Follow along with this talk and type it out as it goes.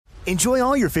Enjoy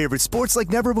all your favorite sports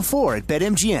like never before at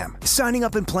BetMGM. Signing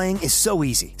up and playing is so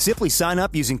easy. Simply sign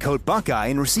up using code Buckeye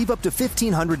and receive up to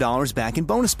 $1,500 back in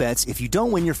bonus bets if you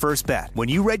don't win your first bet. When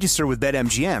you register with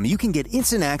BetMGM, you can get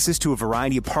instant access to a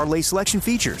variety of parlay selection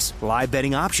features, live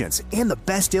betting options, and the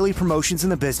best daily promotions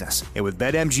in the business. And with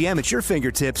BetMGM at your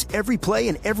fingertips, every play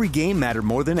and every game matter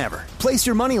more than ever. Place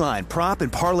your moneyline, prop,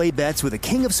 and parlay bets with the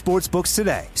king of sportsbooks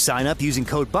today. Sign up using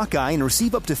code Buckeye and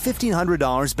receive up to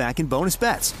 $1,500 back in bonus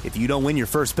bets if you don't win your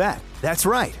first bet. That's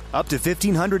right, up to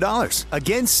 $1,500.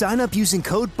 Again, sign up using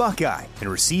code Buckeye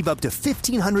and receive up to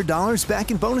 $1,500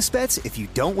 back in bonus bets if you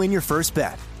don't win your first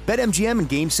bet. BetMGM and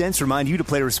GameSense remind you to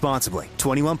play responsibly.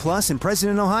 21 plus and present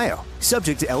in Ohio.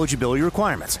 Subject to eligibility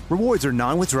requirements. Rewards are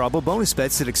non-withdrawable bonus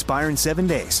bets that expire in 7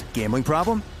 days. Gambling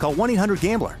problem? Call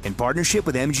 1-800-GAMBLER in partnership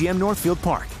with MGM Northfield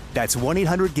Park. That's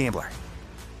 1-800-GAMBLER.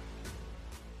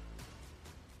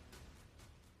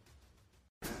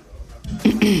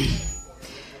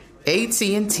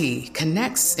 AT&T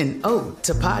connects an ode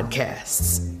to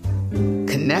podcasts.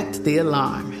 Connect the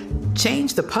alarm.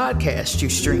 Change the podcast you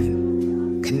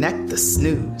stream. Connect the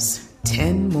snooze.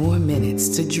 10 more minutes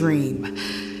to dream.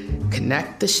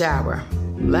 Connect the shower.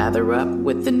 Lather up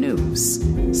with the news.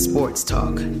 Sports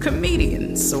talk,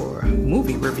 comedians, or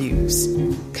movie reviews.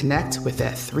 Connect with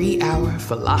that 3-hour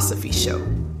philosophy show.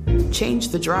 Change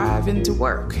the drive into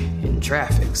work in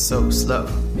traffic so slow.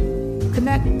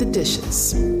 Connect the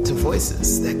dishes to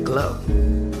voices that glow.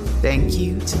 Thank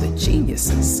you to the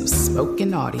geniuses of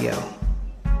spoken audio.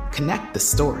 Connect the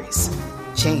stories.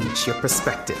 Change your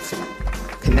perspective.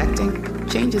 Connecting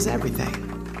changes everything.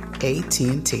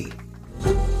 AT&T.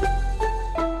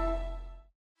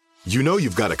 You know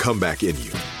you've got a comeback in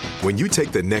you. When you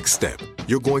take the next step,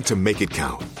 you're going to make it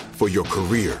count. For your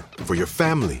career, for your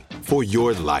family, for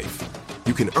your life.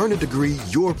 You can earn a degree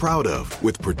you're proud of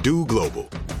with Purdue Global.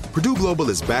 Purdue Global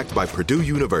is backed by Purdue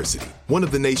University, one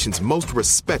of the nation's most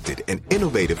respected and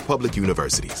innovative public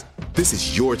universities. This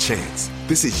is your chance.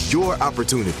 This is your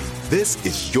opportunity. This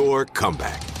is your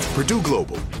comeback. Purdue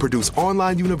Global, Purdue's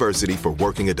online university for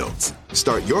working adults.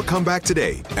 Start your comeback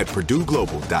today at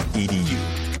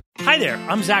purdueglobal.edu. Hi there,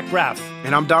 I'm Zach Braff.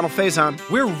 And I'm Donald Faison.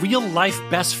 We're real-life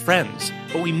best friends,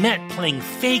 but we met playing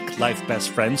fake-life best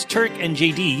friends, Turk and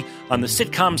JD, on the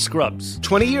sitcom Scrubs.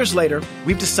 20 years later,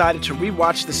 we've decided to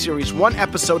rewatch the series one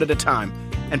episode at a time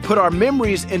and put our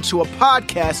memories into a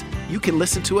podcast you can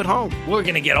listen to at home. We're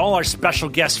going to get all our special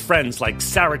guest friends like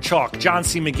Sarah Chalk, John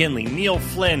C. McGinley, Neil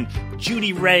Flynn,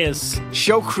 Judy Reyes.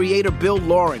 Show creator Bill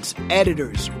Lawrence,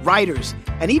 editors, writers,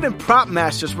 and even prop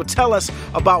masters will tell us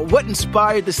about what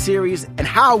inspired the series and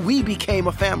how we became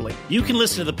a family. You can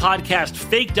listen to the podcast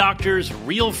Fake Doctors,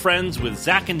 Real Friends with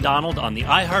Zach and Donald on the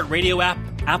iHeartRadio app,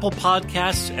 Apple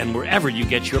Podcasts, and wherever you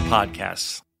get your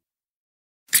podcasts.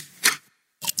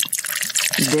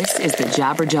 This is the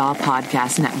Jabberjaw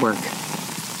Podcast Network.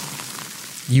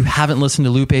 You haven't listened to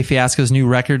Lupe Fiasco's new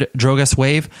record, Drogas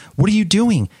Wave? What are you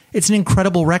doing? It's an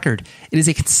incredible record. It is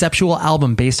a conceptual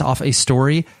album based off a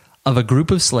story of a group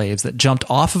of slaves that jumped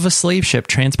off of a slave ship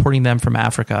transporting them from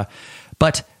Africa.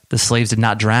 But the slaves did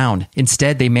not drown.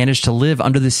 Instead, they managed to live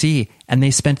under the sea, and they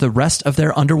spent the rest of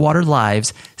their underwater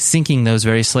lives sinking those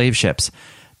very slave ships.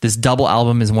 This double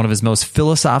album is one of his most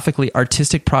philosophically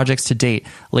artistic projects to date,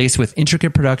 laced with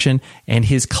intricate production and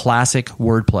his classic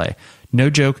wordplay. No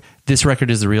joke, this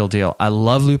record is the real deal. I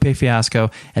love Lupe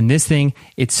Fiasco, and this thing,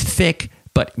 it's thick,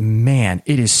 but man,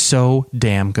 it is so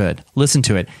damn good. Listen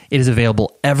to it. It is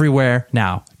available everywhere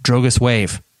now. Drogas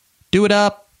Wave. Do it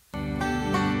up!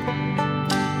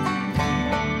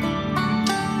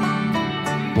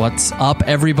 What's up,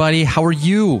 everybody? How are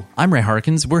you? I'm Ray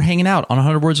Harkins. We're hanging out on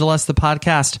 100 Words or Less, the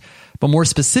podcast. But more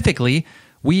specifically,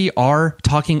 we are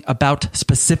talking about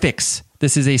specifics.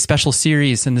 This is a special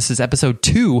series, and this is episode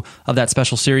 2 of that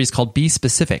special series called Be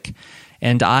Specific.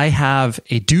 And I have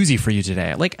a doozy for you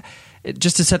today.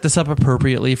 Just to set this up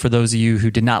appropriately for those of you who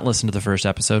did not listen to the first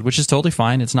episode, which is totally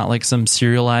fine. It's not like some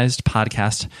serialized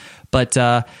podcast. But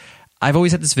I've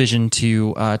always had this vision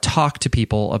to talk to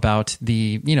people about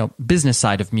the business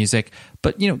side of music,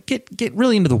 but get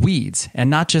really into the weeds and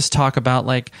not just talk about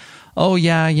like, oh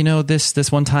yeah,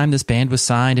 this one time this band was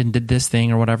signed and did this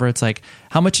thing or whatever. It's like,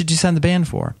 how much did you sign the band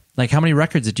for? Like, how many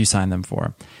records did you sign them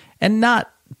for? And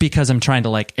not because I'm trying to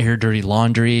like air dirty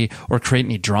laundry or create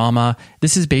any drama.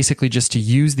 This is basically just to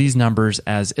use these numbers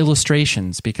as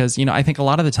illustrations because, I think a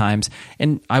lot of the times,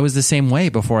 and I was the same way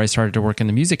before I started to work in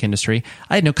the music industry,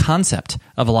 I had no concept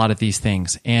of a lot of these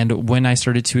things. And when I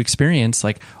started to experience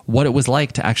like what it was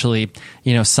like to actually,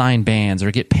 sign bands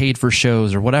or get paid for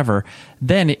shows or whatever,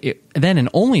 then and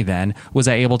only then was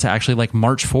I able to actually like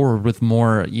march forward with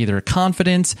more either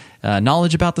confidence,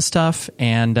 knowledge about the stuff.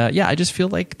 And I just feel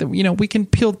like we can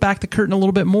peel back the curtain a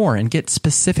little bit more and get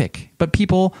specific. But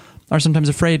people are sometimes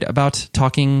afraid about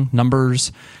talking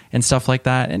numbers and stuff like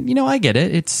that. And, I get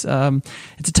it. It's a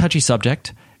touchy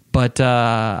subject. But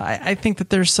I think that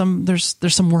there's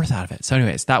some worth out of it. So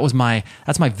anyways, that's my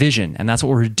vision, and that's what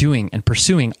we're doing and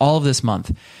pursuing all of this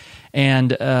month.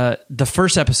 And the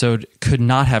first episode could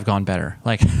not have gone better.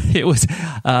 Like it was,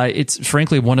 it's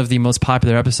frankly one of the most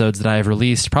popular episodes that I have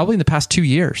released probably in the past 2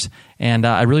 years. And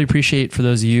I really appreciate for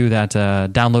those of you that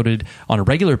downloaded on a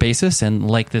regular basis and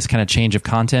like this kind of change of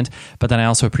content. But then I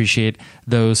also appreciate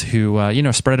those who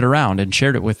spread it around and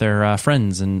shared it with their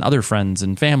friends and other friends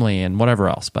and family and whatever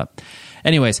else. But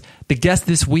anyways, the guest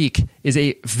this week is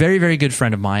a very, very good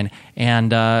friend of mine and,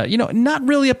 not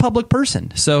really a public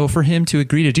person. So for him to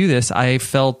agree to do this, I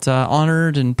felt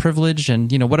honored and privileged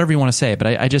and, whatever you want to say. But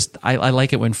I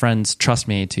like it when friends trust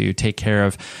me to take care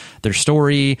of their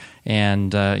story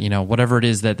and, whatever it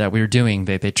is that we're doing,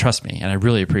 they trust me. And I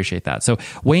really appreciate that. So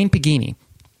Wayne Pagini.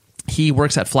 He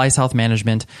works at Fly South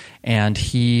Management, and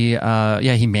he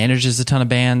manages a ton of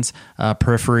bands,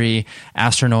 Periphery,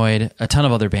 Astronoid, a ton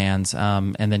of other bands,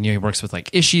 and then he works with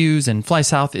like Issues. And Fly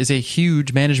South is a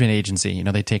huge management agency.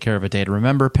 They take care of A Day to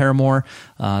Remember, Paramore.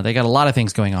 They got a lot of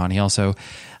things going on. He also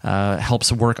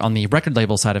helps work on the record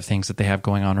label side of things that they have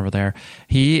going on over there.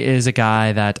 He is a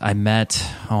guy that I met,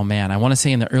 I want to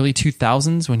say in the early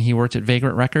 2000s when he worked at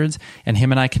Vagrant Records, and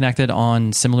him and I connected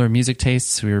on similar music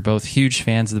tastes. We were both huge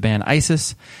fans of the band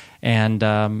ISIS. And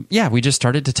we just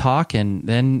started to talk, and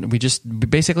then we just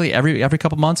basically every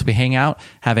couple months we hang out,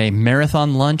 have a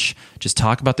marathon lunch, just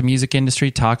talk about the music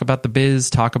industry, talk about the biz,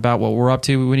 talk about what we're up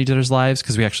to in each other's lives,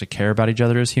 because we actually care about each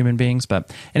other as human beings.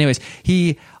 But anyways,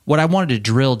 what I wanted to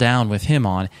drill down with him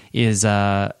on is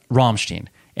Rammstein.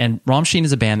 And Rammstein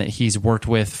is a band that he's worked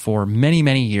with for many,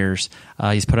 many years.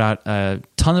 He's put out a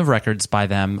ton of records by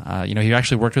them. He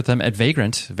actually worked with them at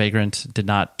Vagrant. Vagrant did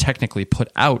not technically put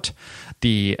out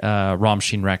the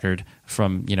Rammstein record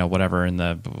from, whatever in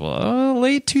the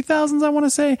late 2000s, I want to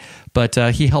say. But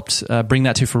he helped bring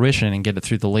that to fruition and get it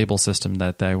through the label system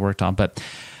that they worked on. But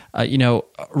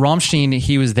Rammstein,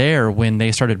 he was there when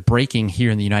they started breaking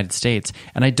here in the United States.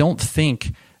 And I don't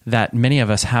think that many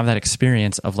of us have that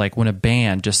experience of like when a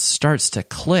band just starts to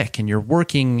click and you're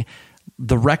working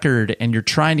the record and you're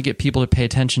trying to get people to pay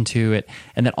attention to it,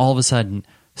 and then all of a sudden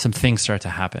some things start to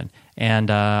happen.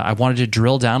 And I wanted to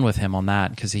drill down with him on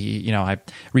that because I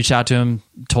reached out to him,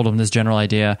 told him this general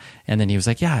idea, and then he was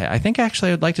like, yeah, I think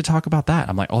actually I'd like to talk about that.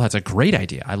 I'm like, oh, that's a great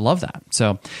idea. I love that.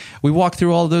 So we walked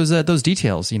through all those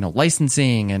details,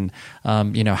 licensing and,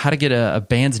 how to get a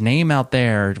band's name out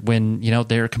there when,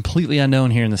 they're completely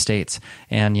unknown here in the States.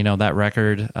 And, that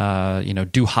record,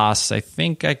 Du Hast, I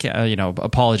think I can,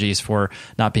 apologies for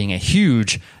not being a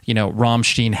huge,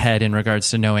 Rammstein head in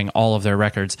regards to knowing all of their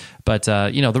records. But,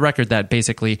 the record that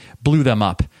basically blew them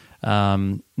up,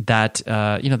 that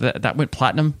went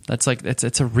platinum. That's like,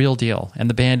 it's a real deal. And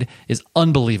the band is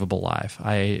unbelievable live.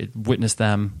 I witnessed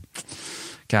them.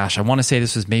 Gosh, I want to say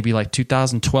this was maybe like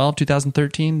 2012,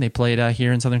 2013. They played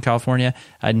here in Southern California.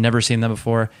 I'd never seen them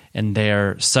before, and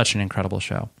they're such an incredible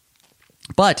show.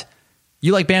 But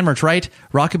you like band merch, right?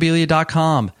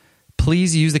 Rockabilia.com.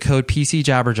 Please use the code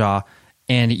PCJabberjaw,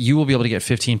 and you will be able to get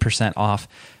 15% off.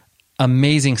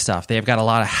 Amazing stuff. They have got a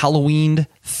lot of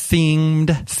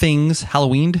Halloween-themed things.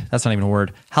 Halloween? That's not even a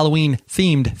word.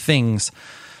 Halloween-themed things.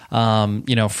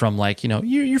 From like,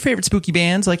 your favorite spooky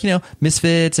bands like,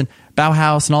 Misfits and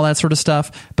Bauhaus and all that sort of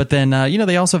stuff. But then,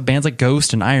 they also have bands like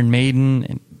Ghost and Iron Maiden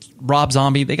and Rob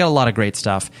Zombie. They got a lot of great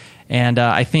stuff. And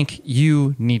I think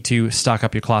you need to stock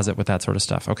up your closet with that sort of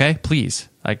stuff. Okay? Please.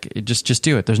 Just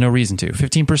do it. There's no reason to.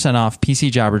 15% off,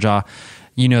 PC Jabberjaw.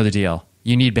 You know the deal.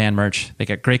 You need band merch. They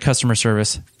got great customer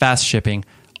service, fast shipping,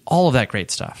 all of that great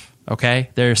stuff.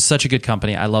 Okay? They're such a good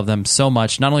company. I love them so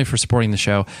much, not only for supporting the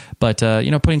show, but,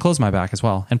 putting clothes on my back as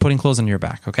well, and putting clothes on your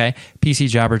back. Okay? PC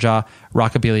Jabberjaw,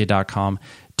 rockabilia.com.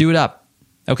 Do it up.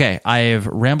 Okay, I've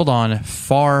rambled on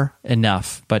far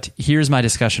enough, but here's my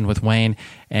discussion with Wayne,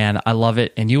 and I love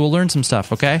it, and you will learn some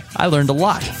stuff, okay? I learned a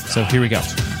lot, so here we go.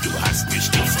 Du hast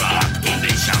mich gefragt und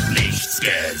ich hab nichts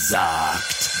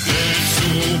gesagt. Willst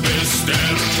du bis der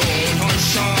Tod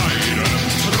euch scheiden,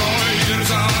 treu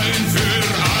sein für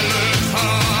alle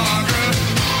Tage?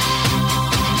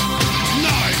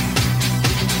 Nein!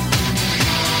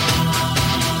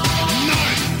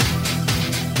 Nein!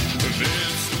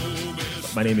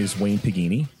 My name is Wayne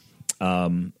Pagini.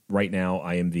 Right now,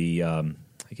 I am the,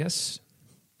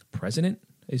 president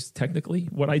is technically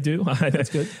what I do. That's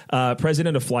good.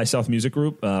 President of Fly South Music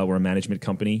Group. We're a management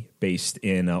company based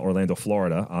in Orlando,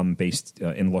 Florida. I'm based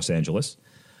in Los Angeles.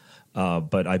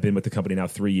 But I've been with the company now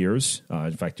 3 years.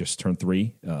 In fact, just turned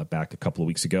 3 back a couple of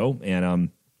weeks ago. And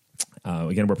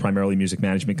again, we're primarily a music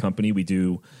management company. We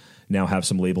do now have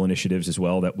some label initiatives as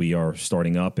well that we are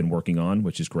starting up and working on,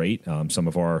 which is great. Some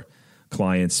of our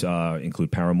clients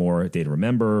include Paramore, Day to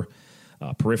Remember,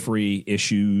 Periphery,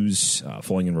 Issues,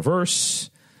 Falling in Reverse,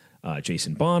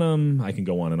 Jason Bonham. I can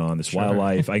go on and on. This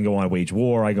Wildlife. I can go on Wage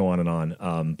War. I go on and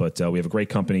on. But we have a great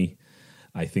company.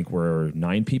 I think we're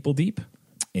 9 people deep.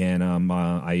 And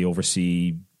I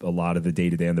oversee a lot of the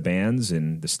day-to-day on the bands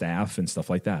and the staff and stuff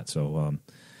like that. So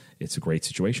it's a great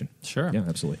situation. Sure. Yeah,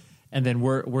 absolutely. And then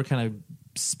we're kind of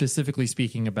specifically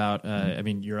speaking about, I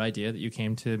mean, your idea that you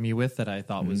came to me with that I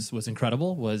thought was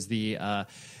incredible was the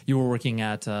you were working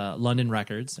at London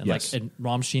Records, and Yes. and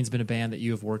Rammstein's been a band that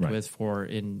you have worked with for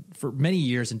many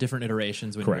years in different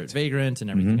iterations when you were at Vagrant and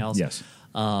everything else. Yes.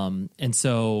 And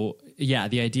so, yeah,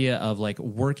 the idea of like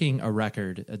working a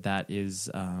record that is,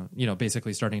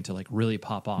 basically starting to like really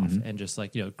pop off and just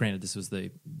like, granted this was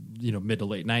the, mid to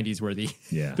late 90s where the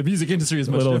music industry is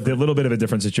much different. A little bit of a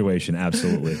different situation.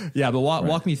 Absolutely. Yeah. But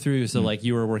walk me through. So like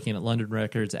you were working at London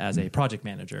Records as a project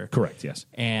manager. Correct. Yes.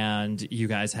 And you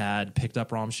guys had picked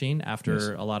up Rammstein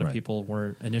after a lot of people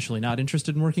were initially not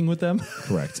interested in working with them.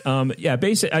 Correct.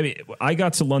 Basically, I mean, I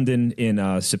got to London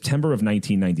in September of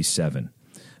 1997.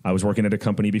 I was working at a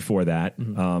company before that.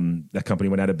 That company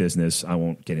went out of business. I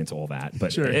won't get into all that,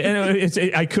 but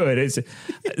I could. There's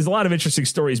a lot of interesting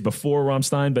stories before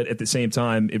Rammstein, but at the same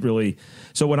time, it really.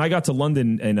 So when I got to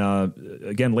London, and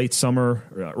again, late summer,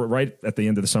 right at the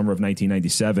end of the summer of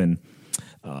 1997,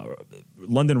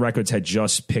 London Records had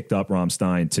just picked up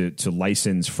Rammstein to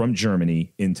license from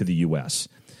Germany into the U.S.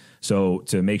 So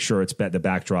to make sure the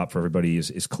backdrop for everybody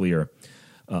is clear.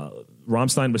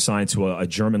 Rammstein was signed to a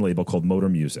German label called Motor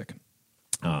Music.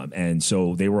 And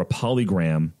so they were a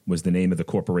Polygram was the name of the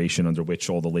corporation under which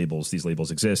all these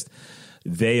labels exist.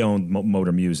 They owned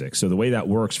Motor Music. So the way that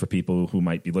works for people who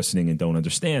might be listening and don't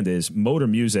understand is Motor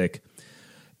Music,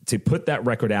 to put that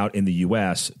record out in the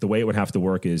U.S., the way it would have to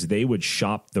work is they would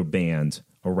shop the band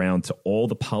around to all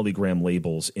the Polygram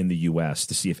labels in the U.S.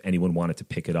 to see if anyone wanted to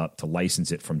pick it up to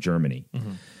license it from Germany.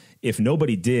 If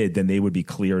nobody did, then they would be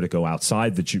clear to go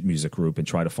outside the music group and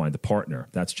try to find a partner.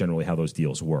 That's generally how those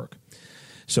deals work.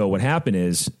 So what happened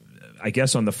is, I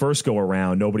guess on the first go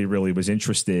around, nobody really was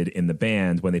interested in the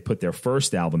band when they put their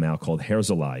first album out called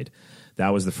Herzeleid. That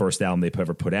was the first album they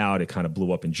ever put out. It kind of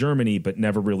blew up in Germany, but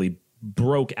never really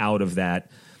broke out of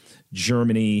that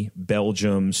Germany,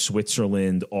 Belgium,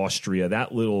 Switzerland, Austria,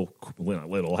 that little,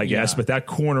 I guess, but that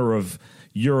corner of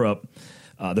Europe.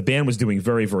 The band was doing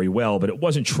very, very well, but it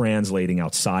wasn't translating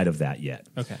outside of that yet.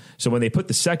 Okay. So when they put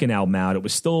the second album out, it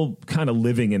was still kind of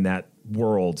living in that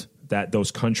world, those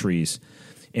countries,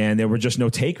 and there were just no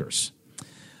takers.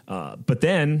 But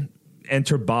then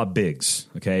enter Bob Biggs.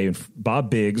 Okay, and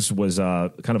Bob Biggs was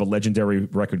kind of a legendary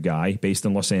record guy based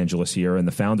in Los Angeles here, and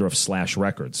the founder of Slash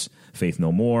Records, Faith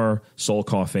No More, Soul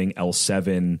Coughing,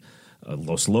 L7,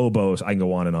 Los Lobos. I can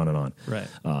go on and on and on. Right.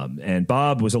 And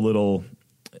Bob was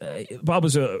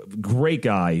a great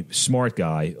guy, smart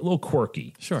guy, a little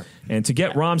quirky. Sure. And to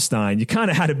get Rammstein, you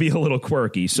kind of had to be a little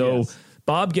quirky. So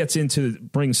Bob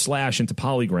brings Slash into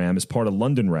Polygram as part of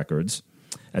London Records,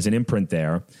 as an imprint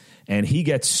there. And he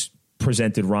gets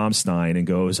presented Rammstein and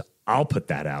goes, I'll put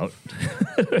that out.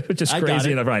 Which is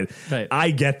crazy enough. Right. I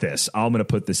get this. I'm going to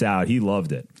put this out. He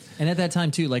loved it. And at that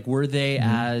time, too, like, were they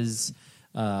as...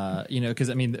 because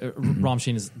I mean,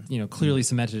 Rammstein is clearly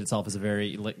cemented itself as a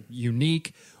very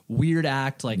unique, weird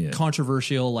act,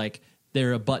 controversial. Like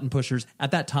they're button pushers.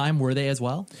 At that time, were they as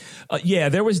well? Yeah,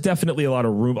 there was definitely a lot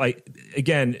of room.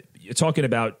 Again, you're talking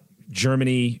about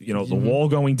Germany, the wall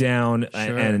going down,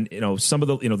 and some of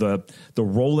the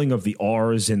rolling of the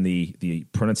R's and the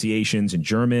pronunciations in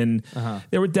German.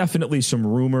 There were definitely some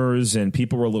rumors, and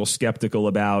people were a little skeptical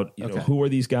about who are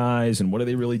these guys and what are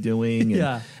they really doing.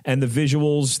 And the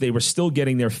visuals, they were still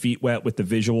getting their feet wet with the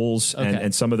visuals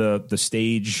and some of the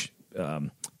stage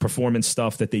performance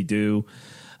stuff that they do.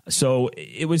 So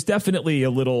it was definitely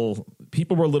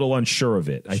people were a little unsure of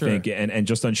it, I think, and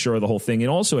just unsure of the whole thing. And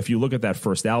also, if you look at that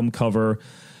first album cover,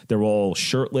 they're all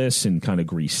shirtless and kind of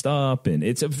greased up. And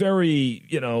it's a very,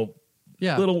 people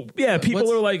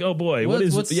are like, oh boy,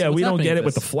 we don't get it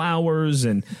with the flowers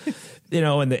and,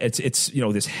 and it's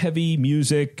this heavy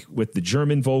music with the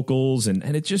German vocals and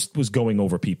it just was going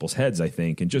over people's heads, I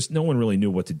think. And just no one really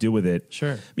knew what to do with it.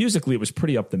 Sure. Musically, it was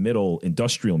pretty up the middle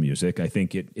industrial music. I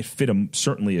think it fit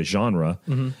certainly a genre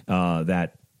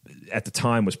that at the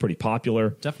time was pretty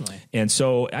popular. Definitely. And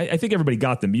so I think everybody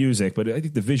got the music, but I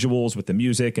think the visuals with the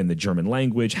music and the German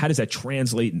language, how does that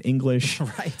translate in English?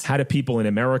 Right. How do people in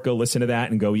America listen to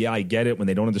that and go, yeah, I get it, when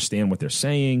they don't understand what they're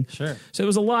saying? Sure. So there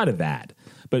was a lot of that.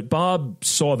 But Bob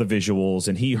saw the visuals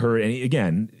and he heard, and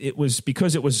again, it was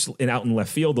because it was out in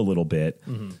left field a little bit.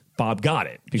 Bob got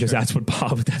it because that's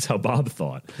how Bob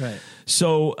thought. Right.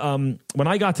 So when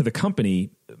I got to the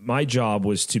company, my job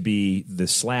was to be the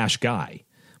slash guy.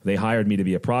 They hired me to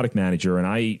be a product manager,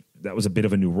 and that was a bit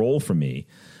of a new role for me.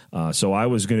 So I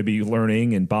was going to be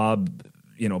learning, and Bob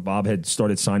had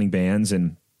started signing bands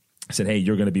and said, hey,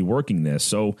 you're going to be working this.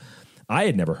 So I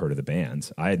had never heard of the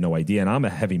band. I had no idea. And I'm a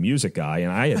heavy music guy,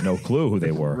 and I had no clue who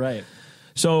they were. Right.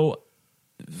 So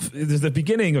the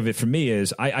beginning of it for me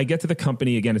is I get to the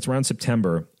company, again, it's around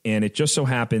September, and it just so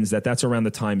happens that that's around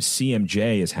the time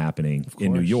CMJ is happening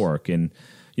in New York. And,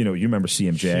 you remember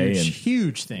CMJ.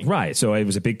 Huge thing. Right. So it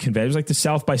was a big convention. It was like the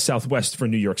South by Southwest for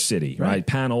New York City, right?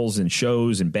 Panels and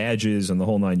shows and badges and the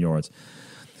whole 9 yards.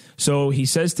 So he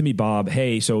says to me, Bob,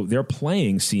 hey, so they're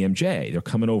playing CMJ. They're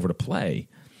coming over to play.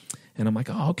 And I'm like,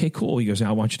 oh, okay, cool. He goes,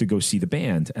 I want you to go see the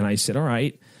band. And I said, all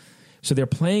right. So they're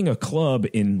playing a club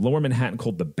in Lower Manhattan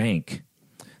called The Bank.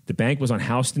 The Bank was on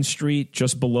Houston Street,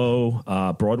 just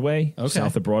below Broadway,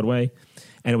 south of Broadway.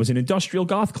 And it was an industrial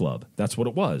goth club. That's what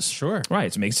it was. Sure.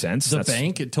 Right. It makes sense. The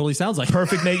Bank, it totally sounds like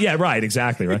perfect name. Yeah, right.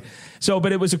 Exactly. Right. So,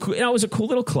 but it was a cool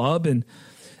little club.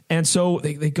 And so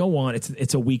they go on. It's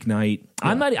a weeknight.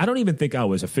 Yeah. I don't even think I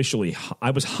was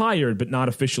hired, but not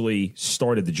officially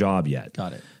started the job yet.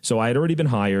 Got it. So I had already been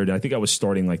hired. I think I was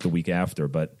starting like the week after.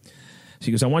 But so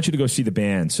he goes, I want you to go see the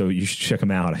band, so you should check them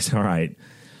out. I said, all right.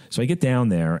 So I get down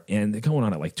there, and they're going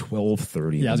on at like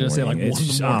 12:30. Yeah, I was going to say like 1 in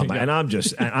the morning. And I'm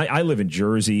just, I live in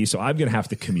Jersey, so I'm going to have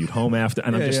to commute home after.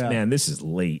 And I'm just, man, this is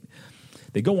late.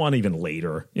 They go on even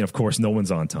later. Of course, no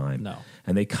one's on time. No.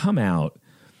 And they come out.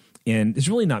 And there's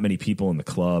really not many people in the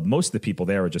club. Most of the people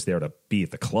there are just there to be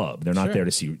at the club. They're not there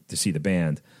to see the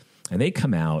band. And they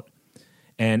come out.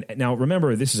 And now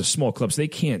remember, this is a small club, so they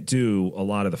can't do a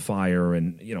lot of the fire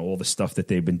and all the stuff that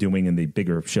they've been doing in the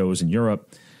bigger shows in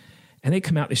Europe. And they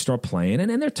come out, they start playing, and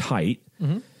then they're tight.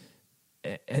 Mm-hmm.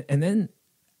 And then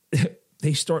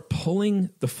they start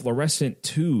pulling the fluorescent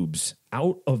tubes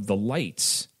out of the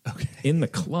lights in the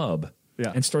club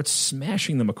and start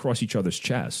smashing them across each other's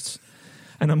chests.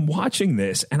 And I'm watching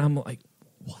this, and I'm like,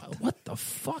 what the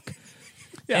fuck?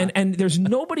 Yeah. And there's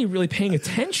nobody really paying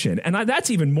attention. And that's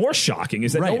even more shocking,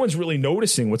 is that no one's really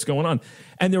noticing what's going on.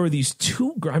 And there were these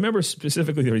I remember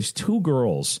specifically, there were these two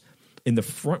girls in the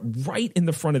front, right in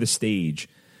the front of the stage,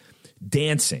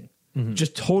 dancing,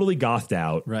 just totally gothed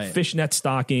out, fishnet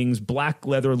stockings, black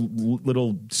leather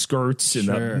little skirts, and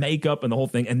the makeup and the whole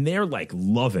thing. And they're like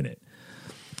loving it.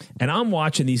 And I'm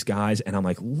watching these guys, and I'm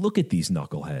like, look at these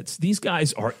knuckleheads. These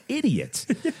guys are idiots.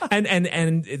 And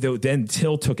then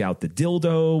Till took out the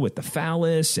dildo with the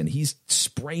phallus, and he's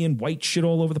spraying white shit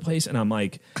all over the place. And I'm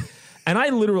like, and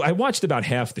I watched about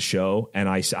half the show, and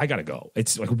I said, I got to go.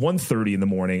 It's like 1:30 in the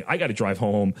morning. I got to drive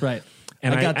home. Right.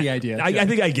 And I got the idea. I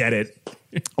think I get it.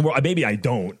 Or maybe I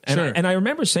don't. And I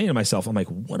remember saying to myself, I'm like,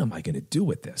 what am I going to do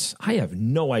with this? I have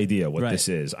no idea what this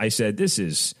is. I said, this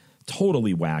is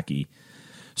totally wacky.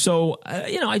 So,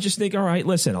 I just think, all right,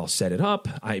 listen, I'll set it up.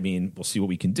 I mean, we'll see what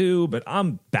we can do, but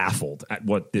I'm baffled at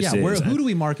what this is. Who do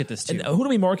we market this to? Who do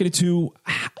we market it to?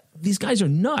 These guys are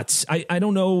nuts. I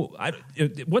don't know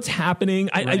what's happening.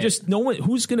 I just, no one,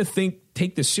 who's going to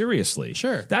take this seriously?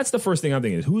 Sure. That's the first thing I'm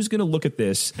thinking is, who's going to look at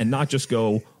this and not just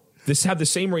go, have the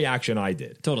same reaction I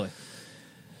did? Totally.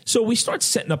 So we start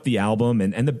setting up the album,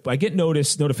 and I get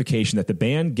notification that the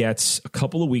band gets a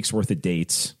couple of weeks worth of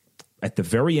dates at the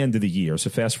very end of the year. So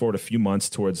fast forward a few months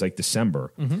towards like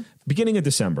December, beginning of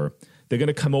December, they're going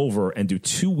to come over and do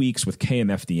 2 weeks with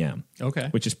KMFDM. Okay.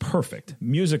 Which is perfect.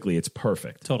 Musically, it's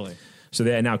perfect. Totally. So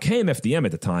now KMFDM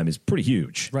at the time is pretty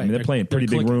huge. Right. I mean, they're playing pretty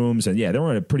big rooms, and they're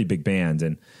on a pretty big band.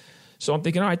 And so I'm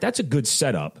thinking, all right, that's a good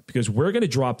setup, because we're going to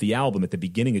drop the album at the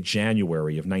beginning of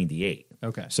January of 98.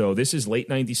 Okay. So this is late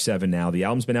 97 now. The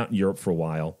album's been out in Europe for a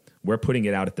while. We're putting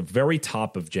it out at the very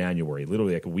top of January,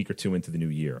 literally like a week or two into the new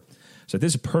year. So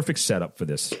this is a perfect setup for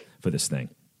this thing.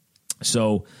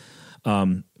 So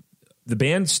the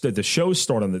band, the shows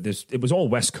start on it was all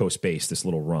West Coast based, this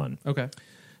little run. Okay.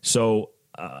 So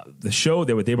the show,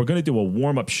 they were going to do a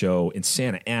warm-up show in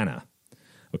Santa Ana,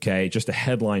 okay, just a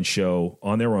headline show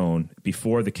on their own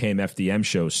before the KMFDM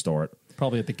shows start.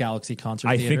 Probably at the Galaxy Concert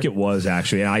I Theater. think it was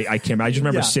actually. I can't. I just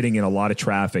remember sitting in a lot of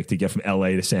traffic to get from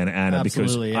L.A. to Santa Ana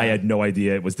because I had no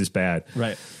idea it was this bad.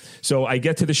 Right. So I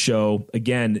get to the show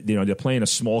again. They're playing a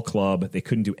small club. They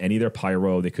couldn't do any of their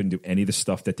pyro. They couldn't do any of the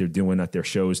stuff that they're doing at their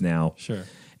shows now. Sure.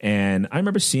 And I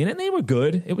remember seeing it, and they were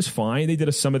good. It was fine. They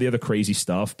did some of the other crazy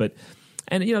stuff, but.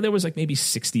 And, there was like maybe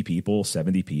 60 people,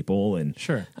 70 people. And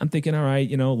sure. I'm thinking, all right,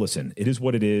 listen, it is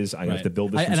what it is. I have to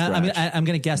build this from scratch. I'm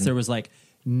going to guess there was like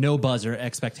no buzz or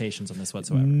expectations on this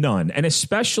whatsoever. None. And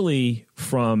especially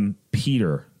from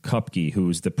Peter Kupke,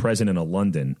 who's the president of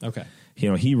London. Okay.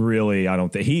 He really, I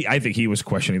think he was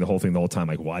questioning the whole thing the whole time.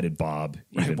 Like, why did Bob?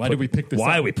 Why did we pick this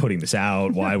Why up? are we putting this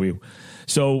out? Why are we?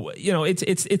 So,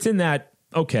 it's in that.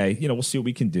 Okay, we'll see what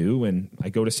we can do. And I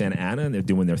go to Santa Ana, and they're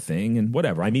doing their thing, and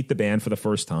whatever. I meet the band for the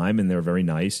first time, and they're very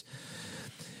nice.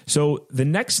 So the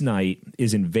next night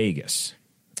is in Vegas.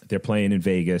 They're playing in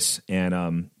Vegas,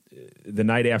 and the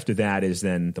night after that is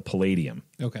then the Palladium.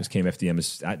 Okay. Because KMFDM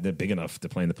is they're big enough to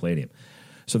play in the Palladium.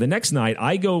 So the next night,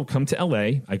 I come to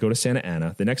L.A., I go to Santa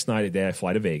Ana. The next night, I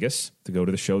fly to Vegas to go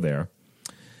to the show there.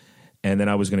 And then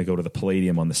I was going to go to the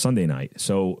Palladium on the Sunday night.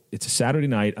 So it's a Saturday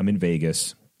night, I'm in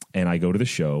Vegas. And I go to the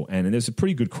show, and there's a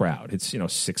pretty good crowd. It's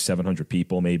 600-700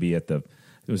 people, maybe at the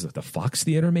Fox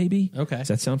Theater, maybe. Okay, does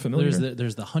that sound familiar?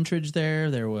 There's the Huntridge there.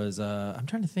 There was I'm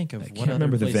trying to think of I can't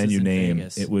remember the venue name.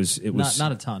 Vegas. It was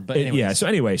not a ton, but anyways. Yeah. So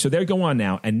anyway, so they're going on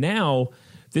now, and now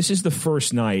this is the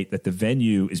first night that the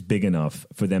venue is big enough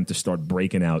for them to start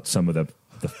breaking out some of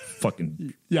the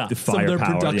fucking the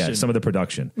firepower, some of the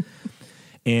production.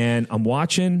 And I'm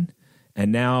watching,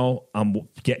 and now I'm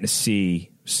getting to see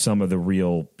some of the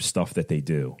real stuff that they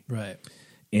do. Right.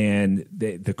 And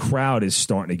the crowd is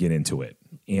starting to get into it.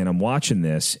 And I'm watching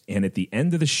this, and at the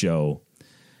end of the show,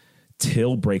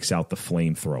 Till breaks out the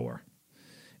flamethrower.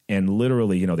 And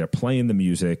literally, they're playing the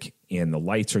music, and the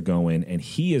lights are going, and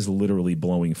he is literally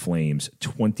blowing flames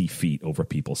 20 feet over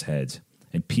people's heads.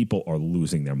 And people are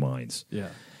losing their minds. Yeah.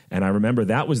 And I remember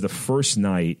that was the first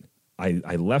night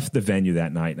I left the venue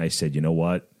that night, and I said, you know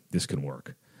what? This can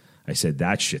work. I said,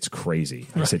 that shit's crazy.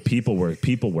 I said, people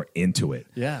were into it.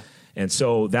 Yeah. And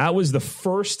so that was the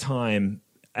first time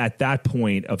at that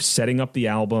point of setting up the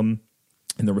album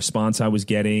and the response I was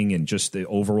getting and just the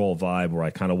overall vibe where I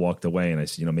kind of walked away and I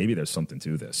said, maybe there's something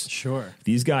to this. Sure.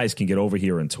 These guys can get over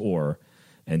here and tour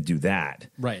and do that.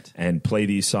 Right. And play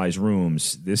these size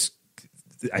rooms.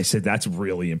 I said, that's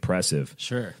really impressive.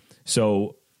 Sure.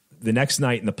 So the next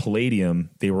night in the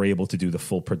Palladium, they were able to do the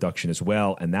full production as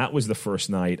well. And that was the first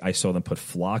night I saw them put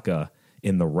Flocka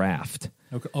in the raft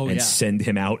and send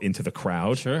him out into the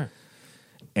crowd. Sure.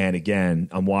 And again,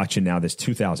 I'm watching now, there's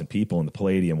 2,000 people in the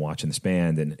Palladium watching this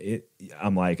band. And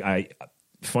I'm like,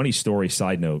 funny story,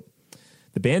 side note,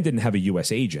 the band didn't have a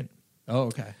U.S. agent. Oh,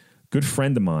 okay. Good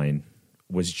friend of mine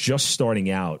was just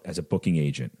starting out as a booking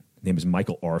agent. His name is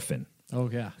Michael Arfin. Oh,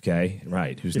 yeah. Okay,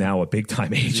 right. Who's now a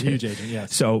big-time agent. He's a huge agent,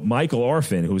 yes. So Michael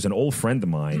Arfin, who's an old friend of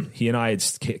mine, he and I had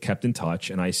kept in touch,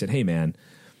 and I said, hey, man,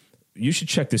 you should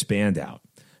check this band out.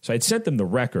 So I'd sent them the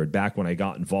record back when I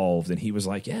got involved, and he was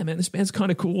like, yeah, man, this band's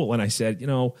kind of cool. And I said,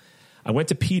 I went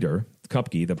to Peter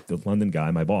Kupke, the London guy,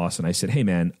 my boss, and I said, hey,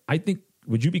 man, I think,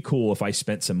 would you be cool if I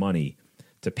spent some money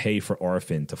to pay for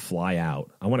Arfin to fly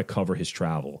out? I want to cover his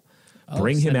travel.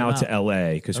 Bring him out to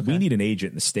L.A. because we need an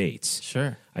agent in the States.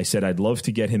 Sure. I said I'd love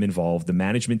to get him involved. The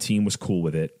management team was cool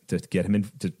with it to get him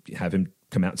in, to have him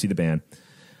come out and see the band.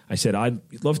 I said I'd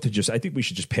love to I think we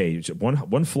should just pay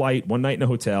one flight, one night in a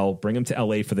hotel, bring him to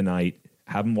L.A. for the night,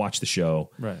 have him watch the show.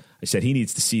 Right. I said he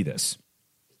needs to see this.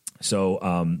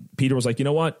 So Peter was like, you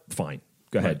know what? Fine,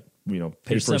 go ahead. Pay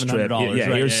here's for his trip.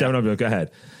 Here's $700. Go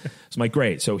ahead. So I'm like,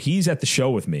 great. So he's at the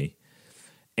show with me.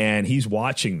 And he's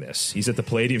watching this. He's at the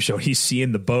Palladium show. He's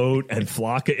seeing the boat and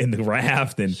Flocka in the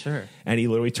raft. And he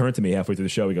literally turned to me halfway through the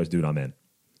show. He goes, dude, I'm in.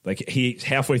 Like,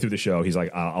 halfway through the show, he's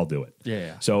like, I'll do it.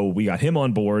 Yeah. So we got him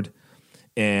on board.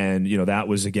 And, that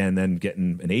was, again, then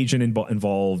getting an agent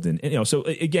involved. And so,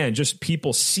 again, just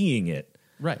people seeing it.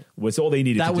 Right. Was all they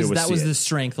needed to do. That was the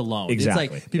strength alone. Exactly.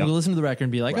 It's like people listen to the record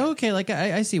and be like, oh, okay, like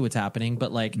I see what's happening.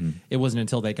 But like, it wasn't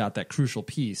until they got that crucial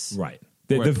piece. Right.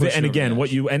 And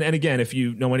again, if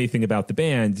you know anything about the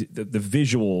band, the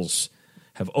visuals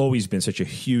have always been such a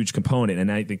huge component, and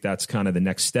I think that's kind of the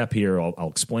next step here. I'll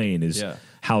explain is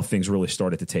how things really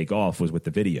started to take off was with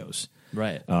the videos,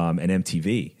 right? And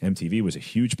MTV. MTV was a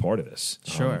huge part of this.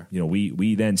 Sure.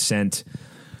 We then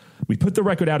we put the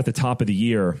record out at the top of the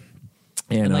year.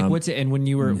 And like when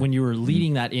you were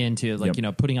leading that into like,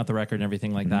 putting out the record and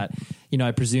everything like that,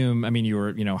 I presume, you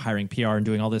were, hiring PR and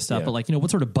doing all this stuff, but like,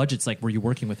 what sort of budgets like were you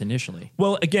working with initially?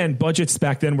 Well, again, budgets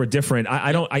back then were different.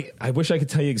 I wish I could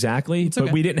tell you exactly,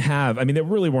 but we didn't have, there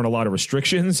really weren't a lot of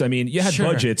restrictions. You had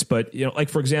budgets, but like,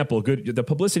 for example, the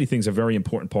publicity thing is a very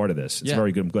important part of this. It's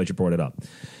very good. I'm glad you brought it up.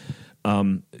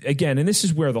 Again, and this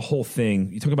is where the whole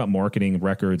thing, you talk about marketing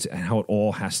records and how it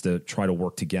all has to try to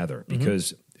work together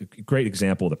because great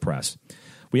example of the press.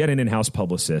 We had an in-house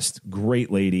publicist, great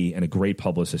lady, and a great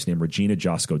publicist named Regina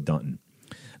Josco Dunton.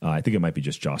 I think it might be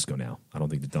just Josco now. I don't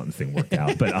think the Dunton thing worked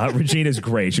out. But Regina's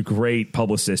great. She's a great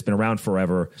publicist, been around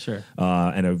forever. Sure.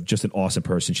 And just an awesome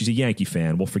person. She's a Yankee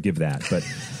fan. We'll forgive that.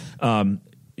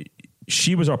 But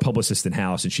she was our publicist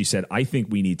in-house, and she said, I think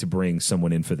we need to bring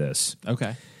someone in for this.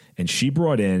 Okay. And she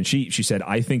brought in, she said,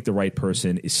 I think the right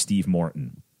person is Steve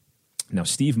Martin. Now,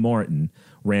 Steve Martin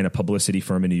ran a publicity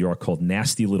firm in New York called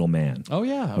Nasty Little Man. Oh,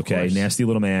 yeah. Of course. Nasty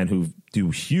Little Man, who do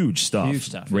huge stuff.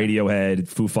 Radiohead,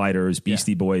 Foo Fighters,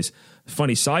 Beastie Boys.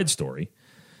 Funny side story.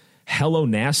 Hello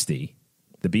Nasty,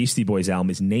 the Beastie Boys album,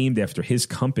 is named after his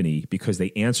company because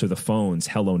they answer the phones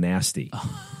Hello Nasty.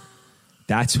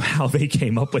 That's how they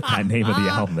came up with that name of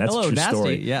the album. That's Hello, a true Nasty.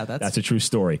 story. Yeah, that's a true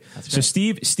story. So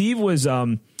Steve was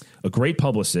a great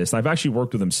publicist. I've actually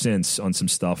worked with him since on some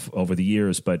stuff over the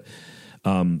years, but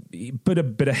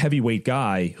a heavyweight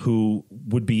guy who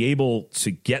would be able to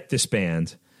get this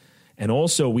band. And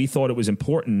also we thought it was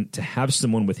important to have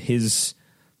someone with his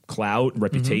clout,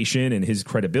 reputation, and his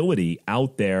credibility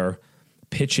out there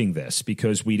pitching this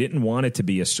because we didn't want it to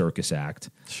be a circus act.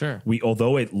 Sure.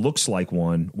 Although it looks like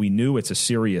one, we knew it's a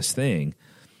serious thing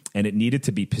and it needed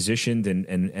to be positioned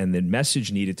and the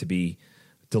message needed to be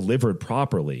delivered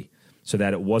properly so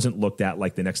that it wasn't looked at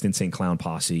like the next Insane Clown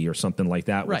Posse or something like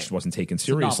that, which wasn't taken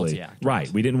seriously. Act,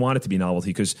 right. We didn't want it to be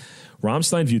novelty because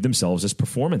Rammstein viewed themselves as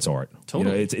performance art.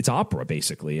 Totally. It's opera,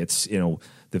 basically. It's, the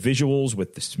visuals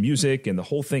with this music and the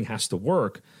whole thing has to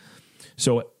work.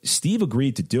 So Steve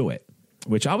agreed to do it,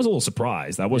 which I was a little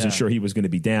surprised. I wasn't sure he was going to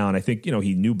be down. I think,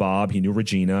 he knew Bob, he knew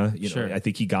Regina. I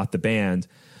think he got the band.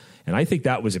 And I think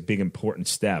that was a big important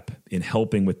step in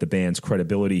helping with the band's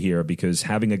credibility here because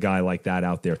having a guy like that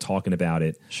out there talking about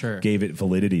it gave it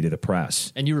validity to the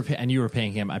press. And you were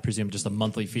paying him, I presume, just a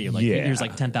monthly fee. Like here's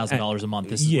like $10,000 a month.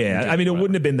 This is it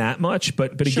wouldn't have been that much,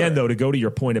 but again though, to go to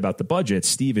your point about the budget,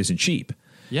 Steve isn't cheap.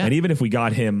 Yeah. And even if we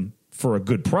got him for a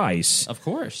good price, of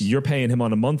course, you're paying him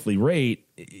on a monthly rate.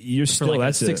 You're for still like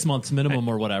that's 6 months minimum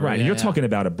or whatever. Right. Yeah, you're talking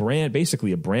about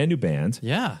basically a brand new band.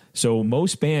 Yeah. So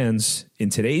most bands in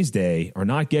today's day are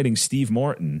not getting Steve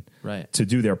Martin to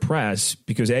do their press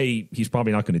because A, he's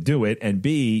probably not going to do it, and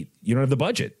B, you don't have the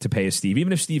budget to pay a Steve.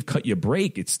 Even if Steve cut you a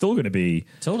break, it's still going to be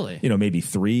maybe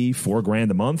 $3-4 grand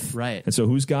a month. Right. And so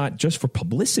who's got just for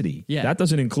publicity? Yeah. That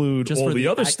doesn't include just all the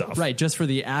other stuff. Right. Just for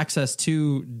the access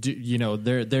to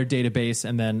their database,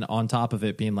 and then on top of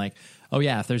it being like, oh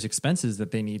yeah, if there's expenses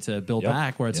that they need to build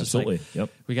back, where it's just like,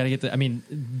 we got to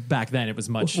get back then it was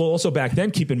much. Well, also back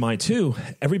then, keep in mind too,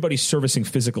 everybody's servicing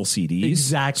physical CDs.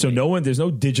 Exactly. So there's no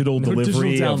digital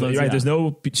delivery. There's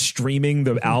no streaming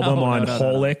the album on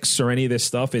Holix or any of this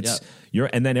stuff. It's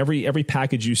and then every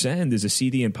package you send is a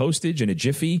CD and postage and a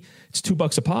Jiffy. It's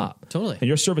 $2 a pop. Totally. And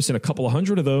you're servicing a couple of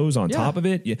hundred of those on top of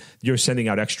it. You're sending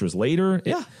out extras later.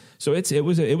 Yeah. So it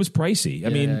was pricey.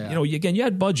 Again, you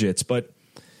had budgets, but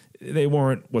they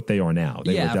weren't what they are now.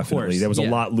 They were definitely. There was a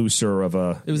lot looser of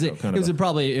a. It was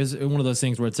one of those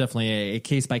things where it's definitely a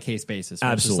case by case basis.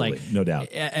 Absolutely, it's like, no doubt.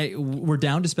 We're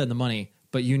down to spend the money,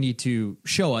 but you need to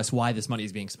show us why this money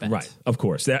is being spent. Right, of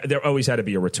course. There always had to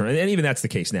be a return, and even that's the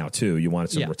case now too. You wanted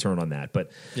some return on that,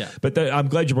 but I'm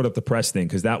glad you brought up the press thing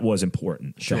because that was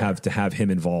important to have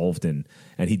him involved, and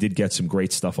he did get some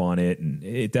great stuff on it, and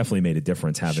it definitely made a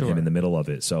difference having him in the middle of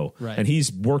it. So, and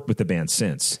he's worked with the band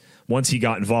since. Once he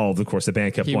got involved, of course, the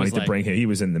band kept wanting to bring him. He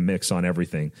was in the mix on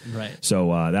everything. Right.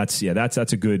 So that's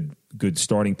a good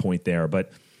starting point there.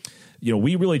 But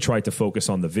we really tried to focus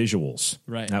on the visuals.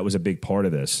 Right. That was a big part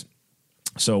of this.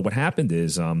 So what happened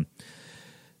is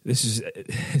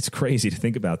it's crazy to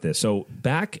think about this. So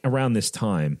back around this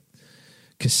time,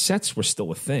 cassettes were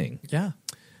still a thing. Yeah.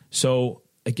 So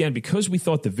again, because we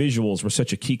thought the visuals were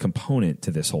such a key component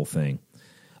to this whole thing,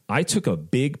 I took a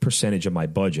big percentage of my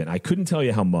budget. I couldn't tell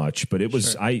you how much, but it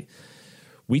was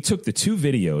we took the two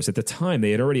videos. At the time,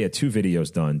 they had already had two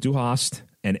videos done, Du Hast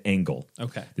and Engel.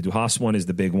 Okay. The Du Hast one is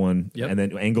the big one, and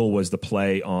then Engel was the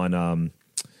play on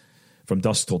From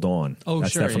Dusk Till Dawn. Oh,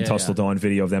 That's sure. that From Dusk Till Dawn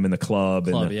video of them in the club.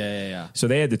 Yeah. So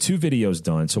they had the two videos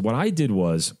done. So what I did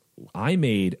was I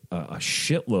made a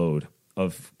shitload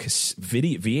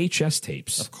VHS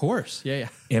tapes. Of course. Yeah.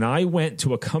 And I went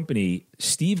to a company,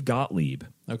 Steve Gottlieb,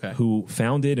 who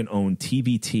founded and owned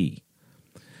TVT,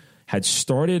 had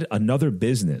started another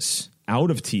business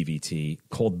out of TVT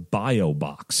called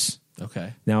BioBox.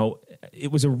 Okay. Now,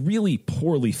 it was a really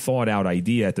poorly thought out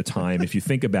idea at the time, if you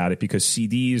think about it, because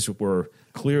CDs were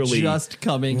clearly just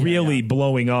coming, really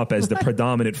blowing up as the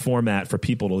predominant format for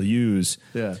people to use.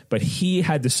 Yeah. But he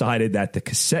had decided that the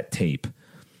cassette tape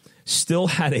still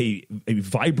had a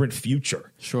vibrant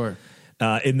future. Sure.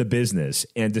 In the business,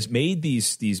 and just made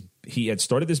these. He had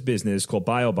started this business called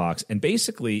BioBox, and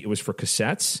basically it was for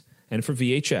cassettes and for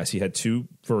VHS. He had two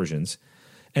versions.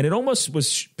 And it almost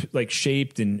was like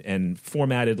shaped and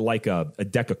formatted like a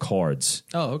deck of cards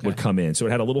would come in. So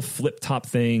it had a little flip top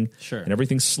thing, and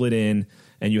everything slid in,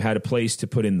 and you had a place to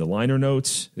put in the liner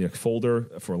notes, the folder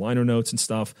for liner notes and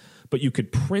stuff. But you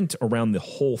could print around the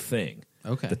whole thing.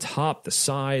 Okay. The top, the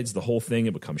sides, the whole thing.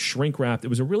 It would come shrink wrapped. It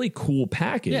was a really cool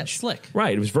package. Yeah, slick.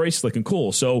 Right. It was very slick and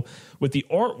cool. So with the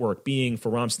artwork being for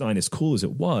Rammstein as cool as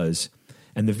it was,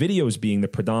 and the videos being the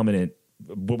predominant,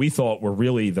 what we thought were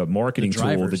really the marketing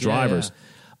tool, the drivers.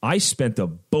 Yeah. I spent a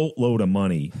boatload of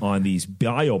money on these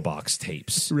BioBox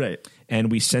tapes. Right.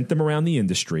 And we sent them around the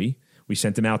industry. We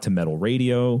sent them out to Metal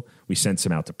Radio. We sent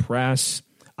some out to press.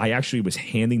 I actually was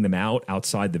handing them out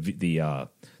outside the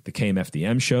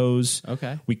KMFDM shows.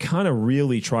 Okay. We kind of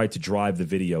really tried to drive the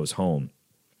videos home.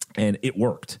 And it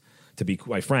worked. To be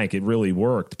quite frank, it really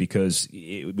worked because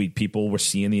people were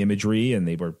seeing the imagery and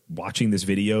they were watching these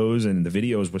videos, and the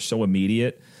videos were so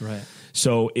immediate. Right.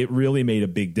 So it really made a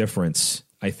big difference.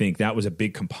 I think that was a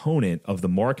big component of the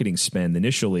marketing spend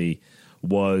initially,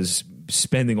 was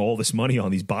spending all this money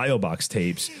on these BioBox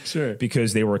tapes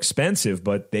because they were expensive,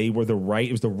 but they were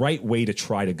it was the right way to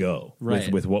try to go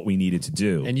with what we needed to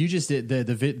do. And you just did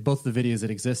both the videos that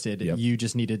existed. Yep. You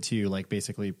just needed to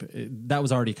basically that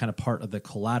was already kind of part of the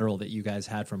collateral that you guys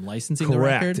had from licensing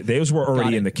Correct. the record. Those were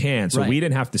already in the can, so we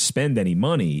didn't have to spend any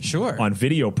money on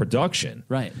video production.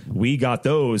 Right. We got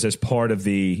those as part of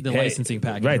the licensing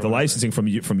package. Right, the licensing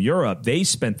from Europe. They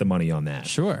spent the money on that.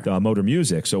 Sure. Motor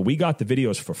Music. So we got the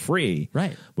videos for free.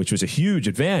 Right. Which was a huge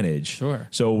advantage. Sure.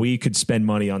 So we could spend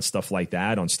money on stuff like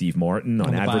that, on Steve Martin,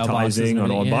 on advertising, on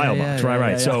BioBox. BioBox.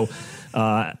 Yeah. So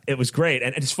it was great.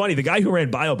 And it's funny, the guy who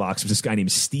ran BioBox was this guy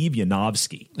named Steve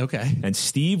Yanofsky. Okay. And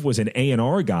Steve was an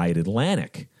A&R guy at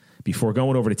Atlantic before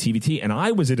going over to TVT. And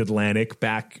I was at Atlantic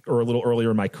back a little earlier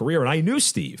in my career, and I knew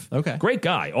Steve. Okay. Great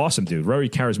guy. Awesome dude. Very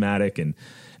charismatic.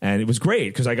 And it was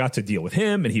great because I got to deal with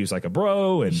him, and he was like a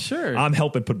bro, and I'm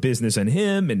helping put business on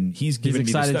him, and he's giving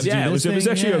me the stuff. Yeah, it was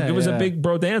actually it was a big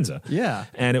brodanza. Yeah,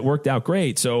 and it worked out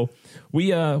great. So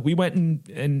we went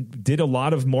and did a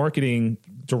lot of marketing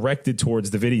directed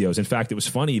towards the videos. In fact, it was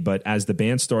funny, but as the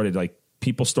band started,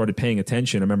 people started paying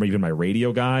attention. I remember even my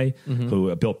radio guy,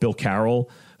 who Bill Carroll,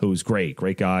 who was great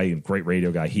guy, great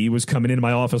radio guy. He was coming into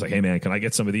my office like, "Hey man, can I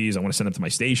get some of these? I want to send them to my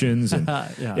stations." And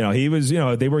he was,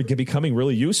 they were becoming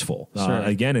really useful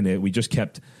again. And we just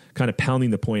kept kind of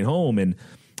pounding the point home. And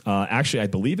actually, I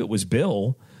believe it was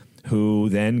Bill who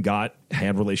then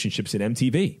had relationships at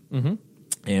MTV. Mm-hmm.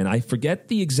 And I forget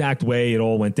the exact way it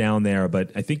all went down there,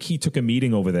 but I think he took a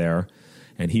meeting over there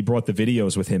and he brought the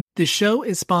videos with him. The show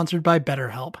is sponsored by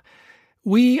BetterHelp.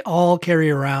 We all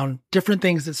carry around different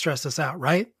things that stress us out,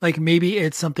 right? Like maybe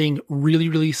it's something really,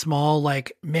 really small,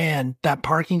 like, man, that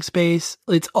parking space,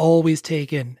 it's always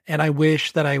taken. And I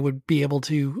wish that I would be able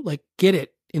to get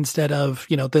it instead of,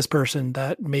 this person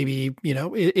that maybe,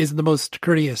 isn't the most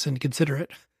courteous and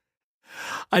considerate.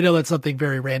 I know that's something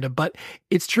very random, but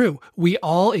it's true. We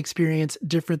all experience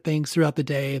different things throughout the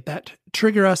day that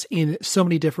trigger us in so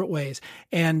many different ways.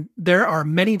 And there are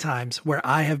many times where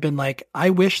I have been like, I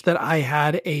wish that I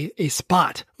had a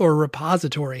spot or a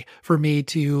repository for me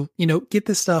to, get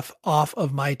this stuff off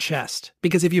of my chest.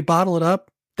 Because if you bottle it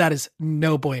up, that is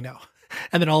no bueno.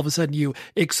 And then all of a sudden you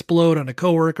explode on a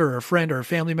coworker or a friend or a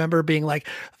family member being like,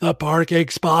 the parking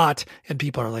spot. And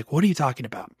people are like, what are you talking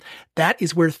about? That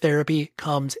is where therapy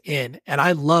comes in. And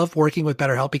I love working with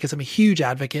BetterHelp because I'm a huge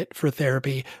advocate for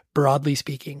therapy, broadly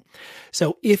speaking.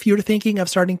 So if you're thinking of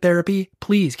starting therapy,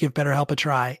 please give BetterHelp a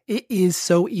try. It is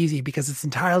so easy because it's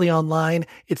entirely online.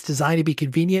 It's designed to be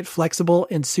convenient, flexible,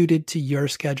 and suited to your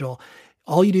schedule.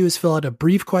 All you do is fill out a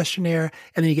brief questionnaire,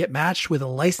 and then you get matched with a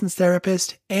licensed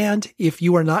therapist. And if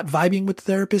you are not vibing with the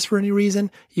therapist for any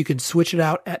reason, you can switch it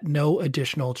out at no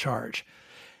additional charge.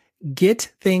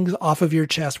 Get things off of your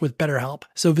chest with BetterHelp.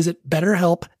 So visit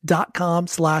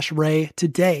BetterHelp.com/Ray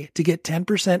today to get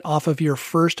 10% off of your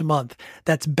first month.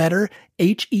 That's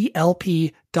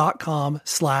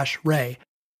BetterHelp.com/Ray.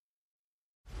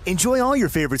 Enjoy all your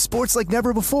favorite sports like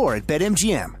never before at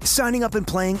BetMGM. Signing up and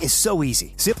playing is so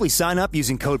easy. Simply sign up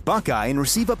using code Buckeye and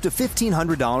receive up to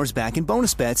 $1,500 back in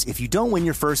bonus bets if you don't win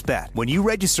your first bet. When you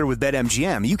register with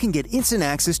BetMGM, you can get instant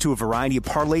access to a variety of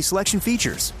parlay selection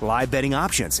features, live betting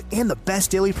options, and the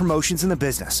best daily promotions in the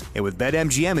business. And with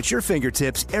BetMGM at your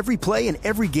fingertips, every play and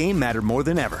every game matter more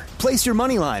than ever. Place your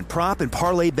moneyline, prop, and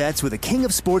parlay bets with the king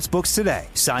of sportsbooks today.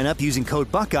 Sign up using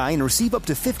code Buckeye and receive up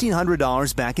to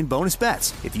 $1,500 back in bonus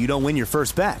bets if you don't win your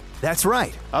first bet. That's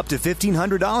right, up to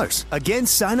 $1,500. Again,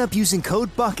 sign up using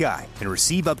code Buckeye and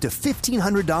receive up to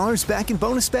 $1,500 back in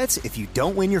bonus bets if you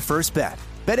don't win your first bet.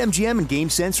 BetMGM and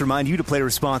GameSense remind you to play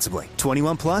responsibly.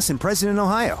 21 plus and present in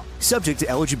Ohio. Subject to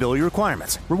eligibility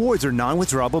requirements. Rewards are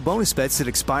non-withdrawable bonus bets that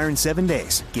expire in 7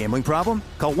 days. Gambling problem?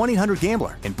 Call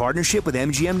 1-800-GAMBLER in partnership with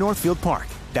MGM Northfield Park.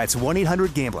 That's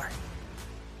 1-800-GAMBLER.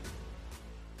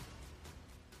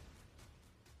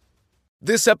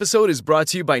 This episode is brought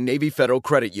to you by Navy Federal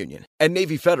Credit Union. At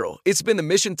Navy Federal, it's been the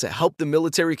mission to help the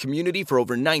military community for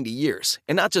over 90 years.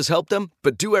 And not just help them,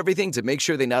 but do everything to make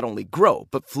sure they not only grow,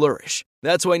 but flourish.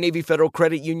 That's why Navy Federal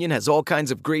Credit Union has all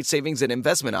kinds of great savings and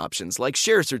investment options like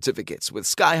share certificates with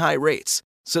sky-high rates.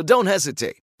 So don't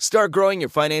hesitate. Start growing your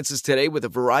finances today with a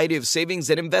variety of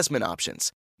savings and investment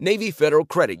options. Navy Federal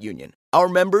Credit Union. Our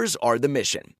members are the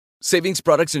mission. Savings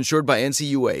products insured by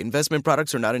NCUA. Investment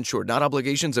products are not insured, not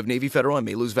obligations of Navy Federal and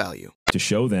may lose value. To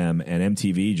show them, and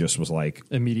MTV just was like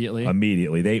Immediately.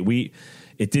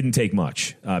 It didn't take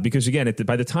much because again,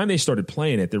 by the time they started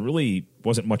playing it, there really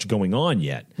wasn't much going on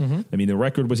yet. Mm-hmm. I mean, the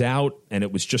record was out and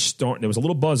it was just starting. There was a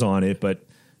little buzz on it, but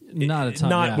not a ton.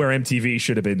 Not where MTV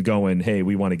should have been going, hey,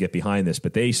 we want to get behind this.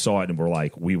 But they saw it and were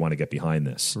like, we want to get behind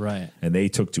this. Right. And they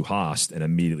took to Haast and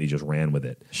immediately just ran with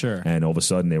it. Sure. And all of a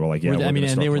sudden they were like, yeah,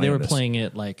 they were playing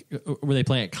it like, were they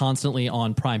playing it constantly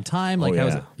on prime time? Like, how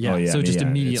was it? Yeah. So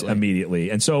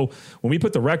immediately. And so when we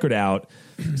put the record out,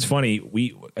 it's funny.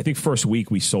 I think first week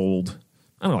we sold,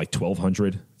 I don't know, like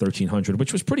 1,200, 1,300,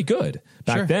 which was pretty good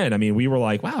back then. I mean, we were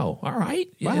like, wow, all right.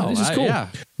 Yeah, this is cool.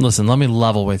 Listen, let me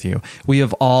level with you. We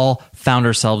have all found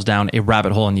ourselves down a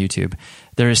rabbit hole on YouTube.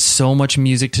 There is so much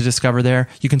music to discover there.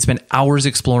 You can spend hours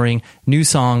exploring new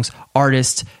songs,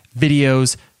 artists,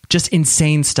 videos, just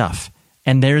insane stuff.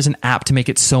 And there's an app to make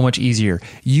it so much easier.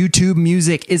 YouTube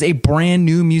Music is a brand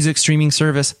new music streaming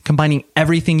service combining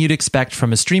everything you'd expect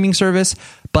from a streaming service,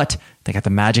 but they got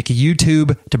the magic of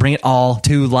YouTube to bring it all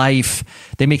to life.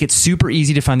 They make it super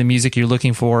easy to find the music you're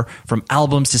looking for, from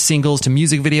albums to singles to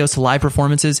music videos to live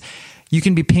performances. You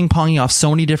can be ping-ponging off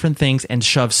so many different things and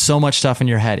shove so much stuff in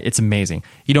your head. It's amazing.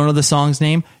 You don't know the song's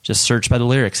name? Just search by the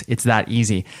lyrics. It's that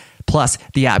easy. Plus,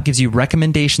 the app gives you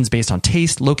recommendations based on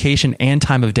taste, location, and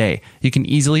time of day. You can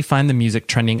easily find the music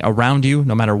trending around you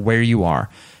no matter where you are.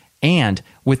 And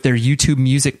with their YouTube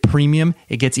Music Premium,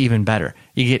 it gets even better.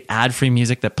 You get ad-free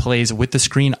music that plays with the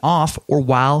screen off or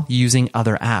while using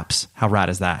other apps. How rad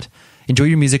is that? Enjoy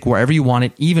your music wherever you want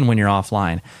it, even when you're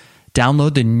offline.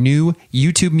 Download the new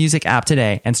YouTube Music app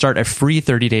today and start a free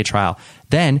 30-day trial.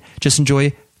 Then just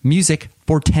enjoy music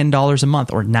for $10 a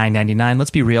month or $9.99.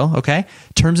 Let's be real, okay?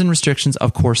 Terms and restrictions,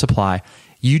 of course, apply.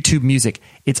 YouTube Music,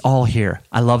 it's all here.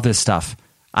 I love this stuff.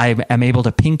 I am able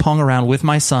to ping pong around with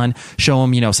my son, show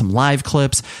him, some live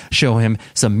clips, show him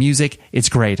some music. It's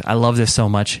great. I love this so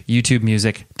much. YouTube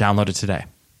Music, download it today.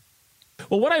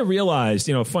 Well, what I realized,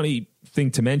 funny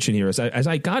thing to mention here is as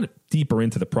I got deeper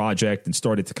into the project and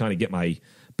started to kind of get my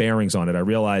bearings on it, I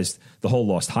realized the whole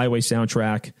Lost Highway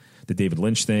soundtrack, the David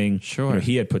Lynch thing. Sure.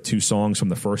 He had put 2 songs from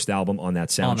the first album on that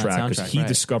soundtrack because he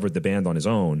discovered the band on his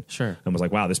own. Sure. And was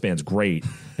like, wow, this band's great,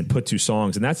 and put 2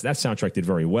 songs. And that soundtrack did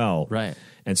very well. Right.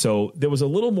 And so there was a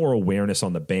little more awareness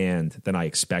on the band than I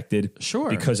expected. Sure.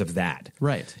 Because of that.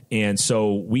 Right. And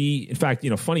so in fact,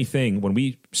 funny thing, when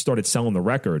we started selling the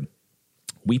record,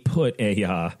 we put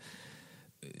a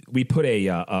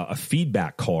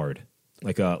feedback card,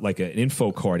 like an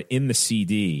info card in the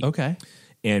CD. Okay.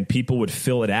 And people would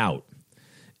fill it out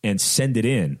and send it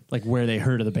in. Like where they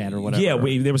heard of the band or whatever. Yeah,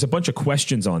 there was a bunch of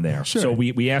questions on there. Sure. So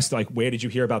we asked, like, where did you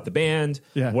hear about the band?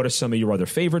 Yeah. What are some of your other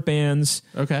favorite bands?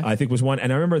 Okay. I think was one.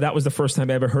 And I remember that was the first time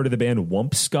I ever heard of the band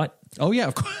Wumpscut. Oh, yeah,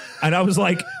 of course. And I was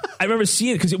like, I remember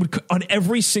seeing it because it would, on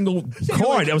every single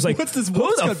card, I was like, what's this who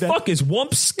Wumpscut the fuck is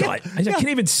Wumpscut? I can't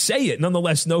even say it,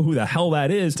 nonetheless know who the hell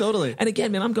that is. Totally. And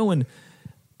again, man, I'm going,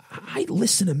 I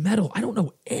listen to metal. I don't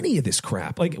know any of this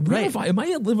crap. Like, am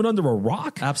I living under a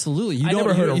rock? Absolutely. I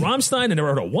never heard of Rammstein. I never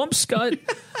heard of Wumpscut.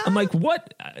 I'm like,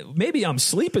 what? Maybe I'm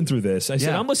sleeping through this. I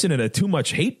said, I'm listening to Too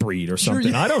Much Hatebreed or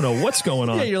something. I don't know what's going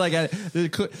on. Yeah, you're like,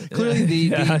 clearly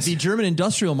the German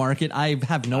industrial market, I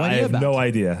have no idea about. I have no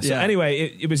idea. So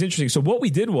anyway, it was interesting. So what we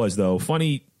did was, though,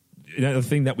 funny another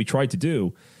thing that we tried to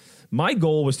do. My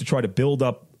goal was to try to build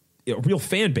up a real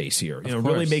fan base here,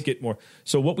 really make it more.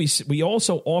 So what we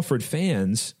also offered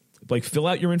fans, like, fill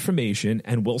out your information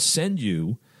and we'll send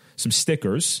you some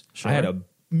stickers. Sure. I had 1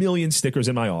 million stickers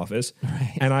in my office.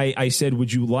 Right. And I said,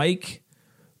 would you like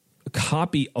a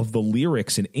copy of the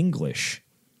lyrics in English?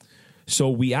 So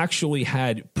we actually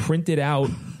had printed out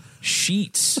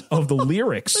sheets of the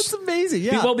lyrics. That's amazing.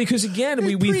 Yeah. Well, because again,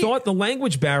 we thought the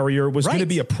language barrier was going to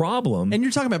be a problem. And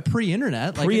you're talking about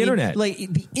pre-internet, pre-internet, like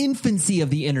the infancy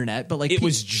of the internet. But like it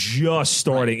was just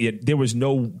starting. Right. There was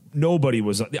nobody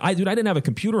was. I didn't have a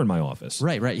computer in my office.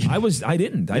 Right. I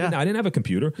didn't have a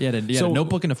computer. Yeah, you had a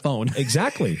notebook and a phone.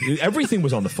 Exactly. Everything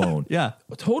was on the phone. Yeah,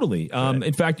 totally.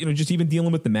 In fact, just even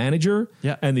dealing with the manager.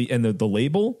 Yeah. and the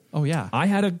label. Oh yeah. I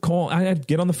had to call. I had to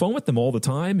get on the phone with them all the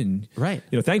time, and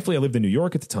thankfully I lived in New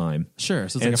York at the time. Sure,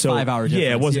 so it's like a 5-hour difference.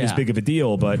 Yeah, it wasn't as big of a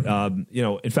deal, but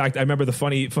in fact, I remember the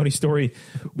funny story.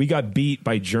 We got beat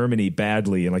by Germany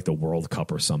badly in like the World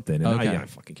Cup or something, and I don't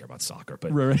fucking care about soccer.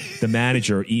 But the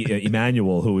manager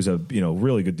Emmanuel, who was a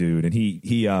really good dude, and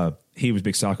he was a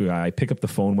big soccer guy. I pick up the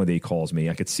phone when he calls me.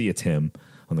 I could see it's him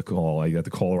on the call. I got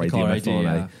the caller ID on my phone.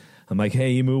 Yeah. I'm like,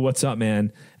 hey, Emu, what's up,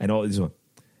 man? And all these.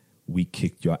 We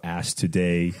kicked your ass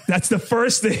today. That's the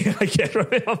first thing I get from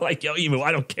him. I'm like, yo, Emu,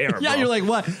 I don't care. Yeah, bro. You're like,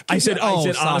 what? I said,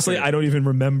 honestly, I don't even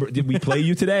remember. Did we play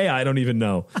you today? I don't even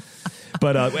know.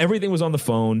 But everything was on the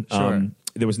phone. Sure.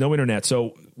 There was no internet.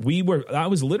 So when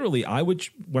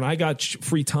I got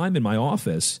free time in my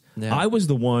office, I was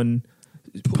the one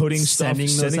sending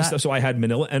stuff. So I had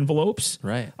manila envelopes.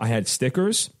 Right. I had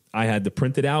stickers. I had the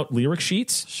printed out lyric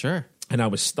sheets. Sure. And I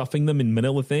was stuffing them in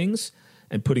manila things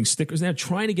and putting stickers in there,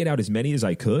 trying to get out as many as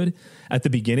I could. At the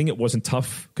beginning, it wasn't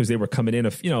tough because they were coming in,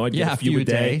 I'd get a few a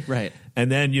day. Right. And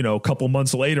then, a couple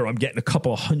months later, I'm getting a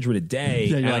couple 100 a day.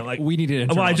 Yeah, you're like, we need to.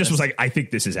 Well, I just was like, I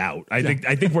think this is out. I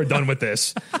think we're done with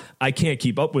this. I can't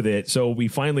keep up with it. So we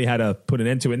finally had to put an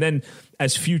end to it. And then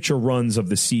as future runs of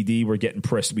the CD were getting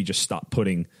pressed, we just stopped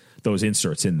putting those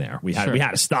inserts in there. We had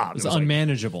to stop. It was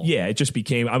unmanageable. It just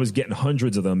became, I was getting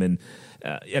hundreds of them, and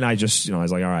I just, I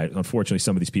was like, all right, unfortunately,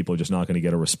 some of these people are just not going to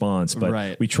get a response.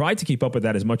 But we tried to keep up with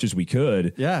that as much as we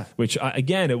could. Yeah. Which,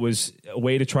 again, it was a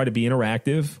way to try to be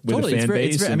interactive with the fan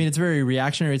base. It's very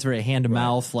reactionary. It's very hand to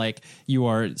mouth. Like, you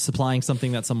are supplying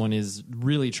something that someone is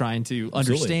really trying to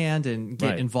understand and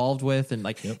get involved with. And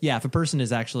if a person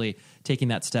is actually taking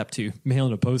that step to mail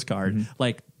in a postcard,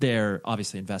 like, they're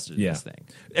obviously invested in this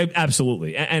thing.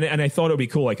 Absolutely. And I thought it would be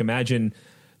cool. Like, imagine,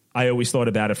 I always thought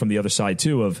about it from the other side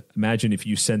too, of imagine if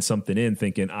you send something in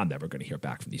thinking, I'm never going to hear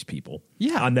back from these people.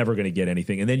 Yeah. I'm never going to get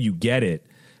anything. And then you get it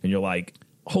and you're like,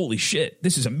 holy shit,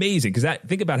 this is amazing. Because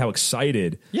think about how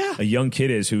excited a young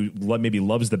kid is who maybe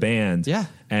loves the band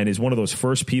and is one of those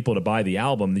first people to buy the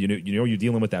album. You're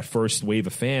dealing with that first wave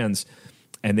of fans.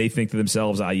 And they think to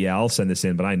themselves, I'll send this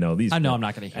in, but I know these. I know I'm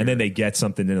not going to hear. And then they get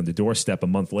something in on the doorstep a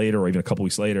month later, or even a couple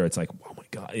weeks later. It's like, oh my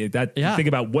god! Think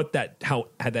about how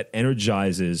that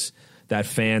energizes that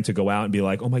fan to go out and be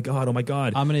like, oh my god! I'm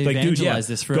going to evangelize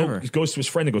this forever. Goes to his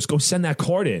friend and goes, go send that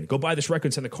card in. Go buy this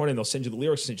record, send the card in. They'll send you the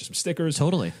lyrics, send you some stickers.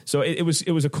 Totally. So it was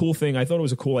a cool thing. I thought it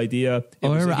was a cool idea.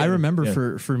 I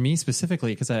remember for me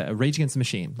specifically, because Rage Against the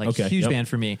Machine, huge band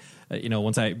for me.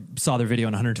 Once I saw their video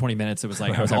in 120 minutes, it was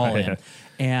like I was all in.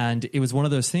 And it was one of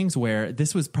those things where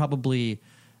this was probably.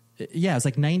 Yeah, it was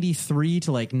like 93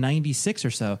 to like 96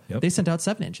 or so. Yep. They sent out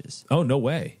 7 inches. Oh, no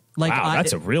way. Like, wow,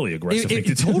 that's a really aggressive thing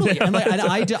to do. Totally. And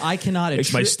I cannot.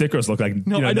 Makes my stickers look like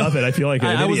nothing. I feel like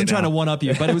I wasn't trying to one up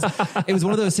you, but it was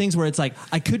one of those things where it's like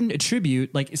I couldn't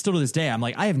attribute. Like, still to this day, I'm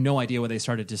like, I have no idea when they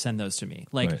started to send those to me.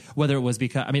 Like, whether it was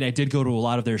because I did go to a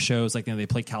lot of their shows. Like, they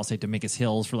play Cal State Dominguez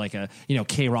Hills for like a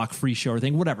K-Rock free show or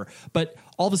thing, whatever. But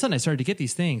all of a sudden, I started to get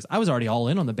these things. I was already all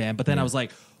in on the band, but then I was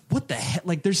like, what the heck?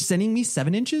 Like, they're sending me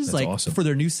 7 inches awesome. For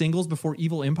their new singles before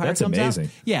Evil Empire That's comes amazing.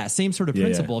 out. Yeah, same sort of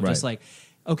principle of just like,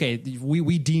 okay,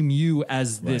 we deem you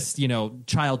as this,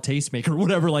 child tastemaker or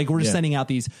whatever. Like, we're just sending out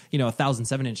these, 1,000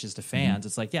 7-inches to fans.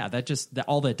 It's like,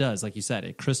 all that does, like you said,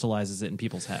 it crystallizes it in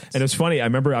people's heads. And it's funny. I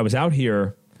remember I was out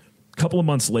here a couple of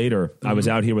months later. I was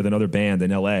out here with another band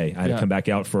in LA. I had to come back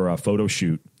out for a photo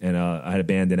shoot, and I had a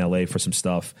band in LA for some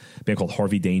stuff. A band called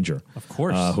Harvey Danger, of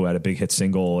course, who had a big hit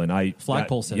single. And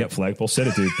Flagpole Set It. Yeah, Flagpole Set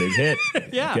It, dude, big hit.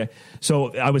 Yeah. Okay.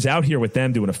 So I was out here with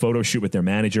them doing a photo shoot with their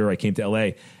manager. I came to LA,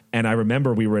 and I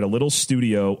remember we were at a little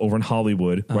studio over in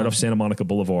Hollywood, right off Santa Monica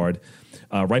Boulevard.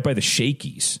 Right by the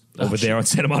Shakey's over there on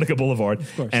Santa Monica Boulevard.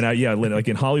 And like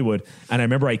in Hollywood. And I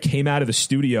remember I came out of the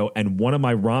studio and one of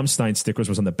my Rammstein stickers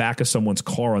was on the back of someone's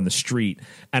car on the street,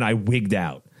 and I wigged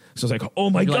out. So I was like, oh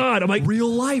my God. I'm like, real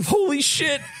life. Holy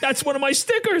shit. That's one of my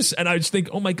stickers. And I just think,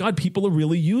 oh my God, people are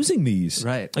really using these.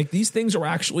 Right. Like these things are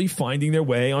actually finding their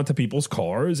way onto people's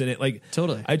cars. And it like,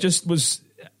 totally. I just was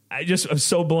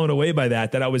so blown away by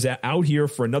that I was out here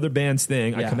for another band's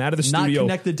thing. I come out of the studio. Not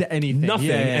connected to anything.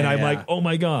 Nothing. And I'm like, oh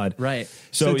my God. Right.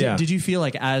 So did you feel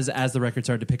like as the record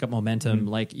started to pick up momentum,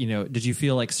 like, you know, did you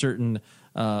feel like certain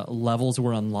levels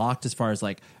were unlocked as far as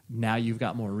like now you've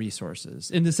got more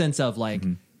resources in the sense of like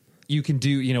you can do,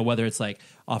 you know, whether it's like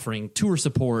offering tour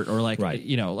support or like,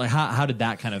 you know, like how did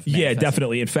that kind of Yeah,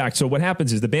 definitely. In fact, so what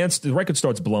happens is the record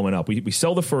starts blowing up. We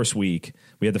sell the first week.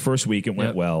 We had the first week. It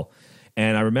went well.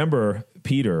 And I remember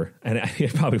Peter, and he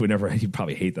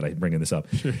probably hate that I'm bringing this up.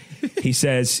 Sure. He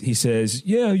says,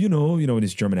 yeah, you know, in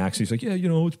his German accent, he's like, yeah, you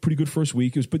know, it's pretty good first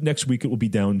week. But next week it will be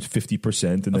down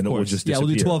 50%, and then it will just disappear. Yeah,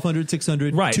 we'll do 1,200,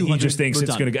 600, right. 200. He just thinks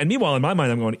it's going to go. And meanwhile, in my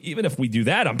mind, I'm going, even if we do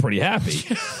that, I'm pretty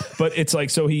happy. But it's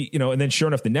like, so he, you know, and then sure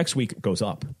enough, the next week it goes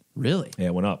up. Really? Yeah,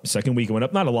 it went up. Second week it went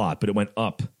up, not a lot, but it went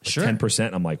up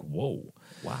 10%. I'm like, whoa.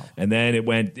 Wow. And then it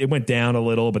went down a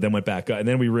little, but then went back up. And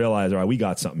then we realized, all right, we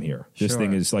got something here. This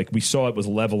thing is like, we saw it was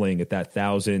leveling at that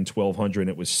 1,000, 1,200, and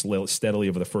it was steadily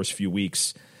over the first few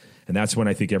weeks. And that's when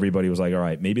I think everybody was like, all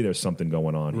right, maybe there's something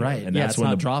going on here. Right. And yeah, that's it's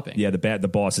when not dropping. Yeah, the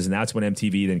bosses. And that's when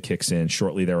MTV then kicks in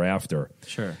shortly thereafter.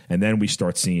 Sure. And then we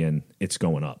start seeing it's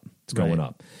going up. It's going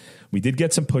up. We did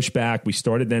get some pushback. We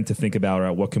started then to think about, all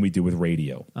right, what can we do with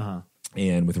radio?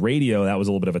 And with radio, that was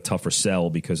a little bit of a tougher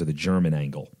sell because of the German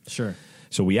angle. Sure.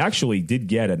 So we actually did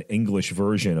get an English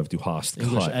version of Du Hast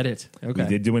English cut. edit. Okay. We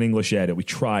did do an English edit. We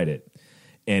tried it,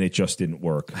 and it just didn't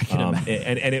work. I can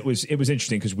imagine. And it was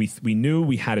interesting because we knew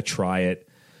we had to try it.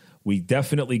 We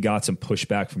definitely got some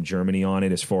pushback from Germany on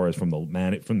it as far as from the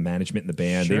management in the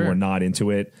band. Sure. They were not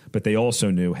into it, but they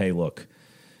also knew, hey, look,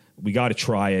 we got to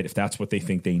try it if that's what they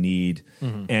think they need.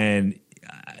 And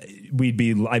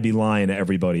I'd be lying to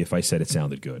everybody if I said it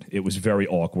sounded good. It was very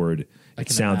awkward. It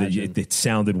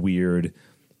sounded weird.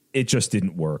 It just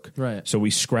didn't work. Right. So we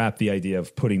scrapped the idea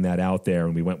of putting that out there,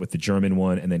 and we went with the German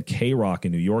one. And then K-Rock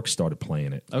in New York started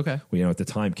playing it. Okay. You know, at the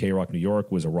time, K-Rock New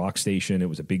York was a rock station. It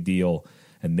was a big deal,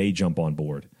 and they jump on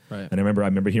board. Right. And I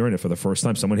remember hearing it for the first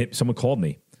time. Someone called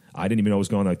me. I didn't even know what was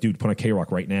going on. Like, dude, put on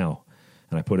K-Rock right now.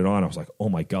 And I put it on. I was like, oh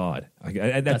my God.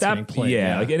 That's getting played.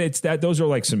 Yeah. Like, and it's that. Those are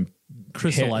like some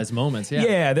crystallized moments. Yeah.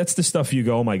 Yeah. That's the stuff you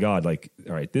go, oh my God. Like,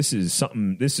 all right, this is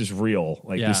something, this is real.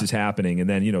 Like this is happening. And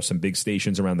then, you know, some big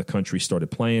stations around the country started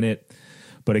playing it.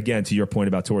 But again, to your point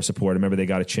about tour support, I remember they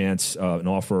got a chance, an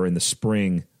offer in the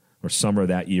spring or summer of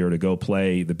that year to go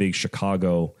play the big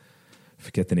Chicago, I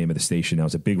forget the name of the station now. It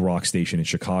was a big rock station in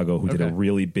Chicago who did a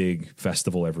really big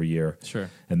festival every year. Sure.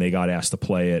 And they got asked to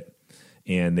play it.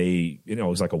 And they, you know, it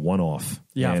was like a one-off.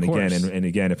 Yeah, and of course. and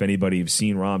again, if anybody's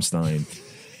seen Rammstein,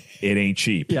 it ain't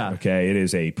cheap. Yeah. Okay. It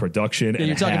is a production. Yeah, and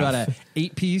you're talking half. about an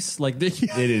 8-piece like this.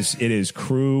 It is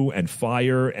crew and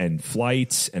fire and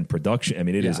flights and production. I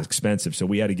mean, it is expensive. So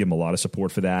we had to give them a lot of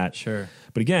support for that. Sure.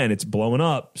 But again, it's blowing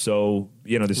up. So,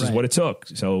 you know, this is what it took.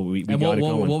 So we got it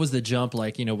going. What was the jump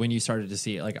like, you know, when you started to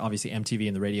see it, like obviously MTV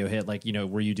and the radio hit, like, you know,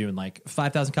 were you doing like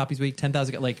 5,000 copies a week,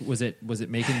 10,000? Like, was it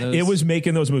making those? It was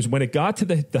making those moves. When it got to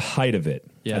the height of it,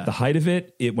 at the height of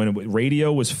it, when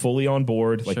radio was fully on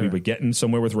board, like we were getting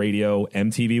somewhere with radio,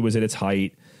 MTV was at its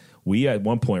height. We at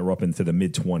one point were up into the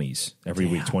mid-20s every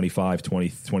week, 25,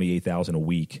 20, 28,000 a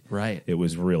week. Right. It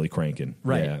was really cranking.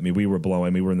 Right. Yeah. I mean, we were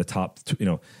in the top, you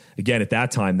know, again, at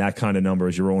that time, that kind of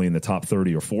numbers, you're only in the top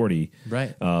 30 or 40.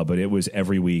 Right. But it was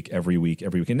every week.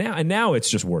 And now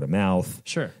it's just word of mouth.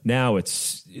 Sure. Now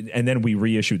and then we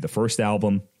reissued the first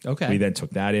album. Okay. We then took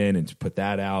that in and put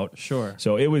that out. Sure.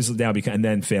 So it was now and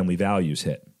then Family Values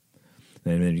hit.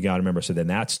 And then you got to remember, so then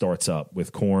that starts up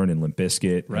with Korn and Limp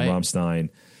Bizkit and Rammstein.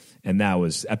 And that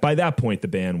was, by that point, the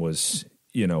band was,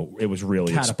 you know, it was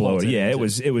really exploding. Yeah, it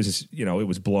was, you know, it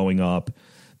was blowing up.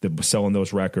 Selling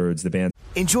those records, the band.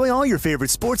 Enjoy all your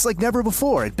favorite sports like never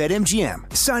before at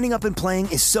BetMGM. Signing up and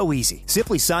playing is so easy.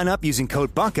 Simply sign up using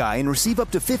code Buckeye and receive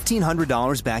up to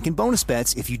 $1,500 back in bonus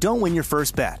bets if you don't win your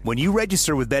first bet. When you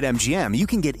register with BetMGM, you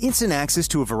can get instant access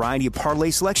to a variety of parlay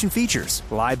selection features,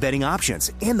 live betting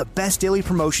options, and the best daily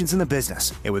promotions in the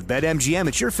business. And with BetMGM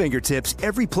at your fingertips,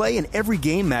 every play and every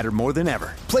game matter more than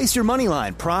ever. Place your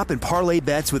moneyline, prop, and parlay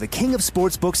bets with the king of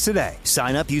sportsbooks today.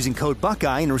 Sign up using code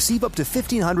Buckeye and receive up to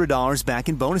 $1,500 back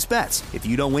in bonus bets if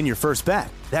you don't win your first bet.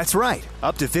 That's right,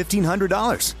 up to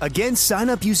 $1,500. Again, sign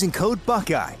up using code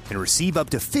Buckeye and receive up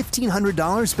to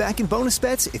 $1,500 back in bonus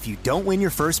bets if you don't win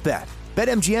your first bet.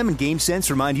 BetMGM and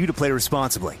GameSense remind you to play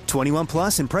responsibly. 21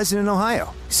 plus and present in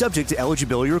Ohio. Subject to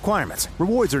eligibility requirements.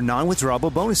 Rewards are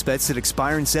non-withdrawable bonus bets that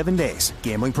expire in 7 days.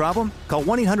 Gambling problem? Call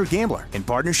 1-800-GAMBLER in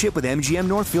partnership with MGM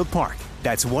Northfield Park.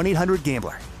 That's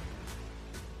 1-800-GAMBLER.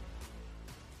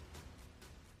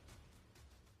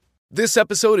 This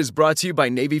episode is brought to you by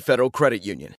Navy Federal Credit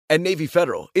Union. At Navy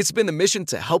Federal, it's been the mission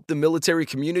to help the military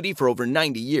community for over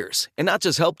 90 years. And not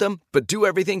just help them, but do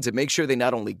everything to make sure they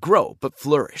not only grow, but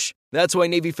flourish. That's why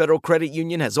Navy Federal Credit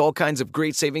Union has all kinds of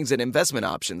great savings and investment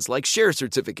options like share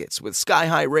certificates with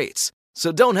sky-high rates.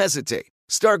 So don't hesitate.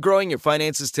 Start growing your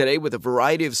finances today with a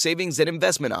variety of savings and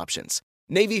investment options.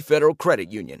 Navy Federal Credit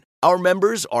Union. Our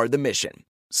members are the mission.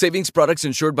 Savings products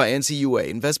insured by NCUA.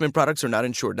 Investment products are not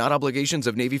insured, not obligations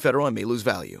of Navy Federal and may lose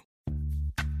value.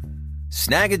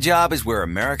 Snag a Job is where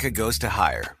America goes to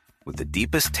hire, with the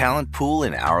deepest talent pool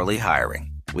in hourly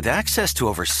hiring. With access to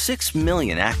over 6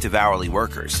 million active hourly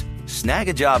workers, Snag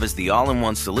a Job is the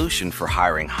all-in-one solution for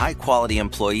hiring high-quality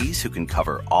employees who can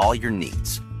cover all your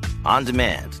needs. On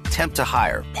demand, temp to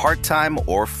hire, part-time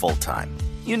or full-time.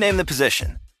 You name the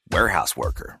position. Warehouse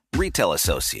worker, retail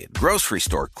associate, grocery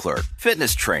store clerk,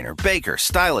 fitness trainer, baker,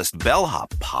 stylist, bellhop,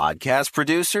 podcast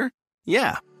producer?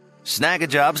 Yeah, Snag a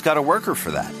Job's got a worker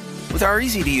for that. With our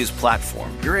easy-to-use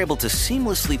platform, you're able to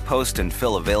seamlessly post and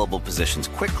fill available positions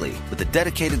quickly with a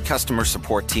dedicated customer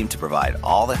support team to provide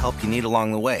all the help you need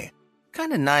along the way.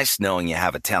 Kind of nice knowing you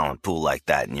have a talent pool like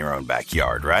that in your own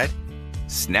backyard, right?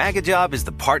 Snag a Job is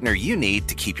the partner you need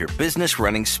to keep your business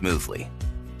running smoothly.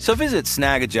 So visit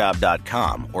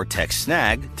snagajob.com or text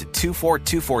snag to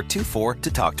 242424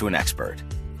 to talk to an expert.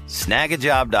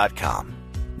 Snagajob.com,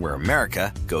 where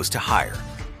America goes to hire.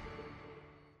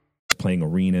 Playing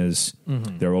arenas,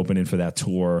 they're opening for that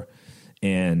tour,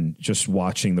 and just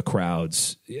watching the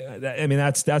crowds. Yeah,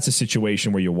 that's a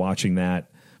situation where you're watching that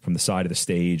from the side of the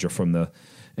stage or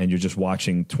and you're just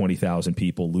watching 20,000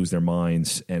 people lose their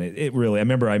minds. And it really, I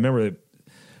remember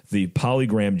the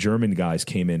Polygram German guys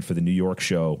came in for the New York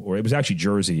show, or it was actually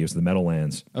Jersey. It was the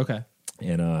Meadowlands. Okay.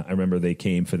 And I remember they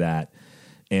came for that,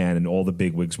 and all the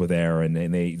bigwigs were there. And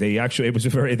they actually,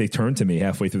 they turned to me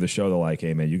halfway through the show. They're like,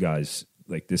 "Hey man, you guys,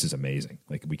 like, this is amazing.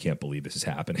 Like, we can't believe this is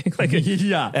happening."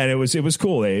 Yeah. And it was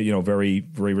cool. They, very,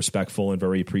 very respectful and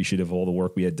very appreciative of all the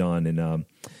work we had done. And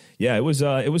it was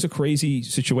a crazy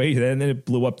situation, and then it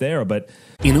blew up there. But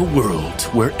in a world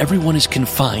where everyone is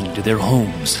confined to their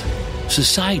homes,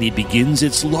 society begins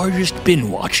its largest binge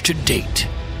watch to date.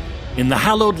 In the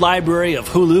hallowed library of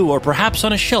Hulu, or perhaps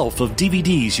on a shelf of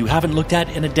DVDs you haven't looked at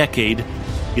in a decade,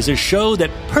 is a show that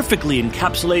perfectly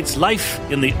encapsulates life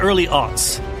in the early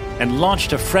aughts and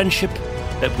launched a friendship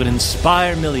that would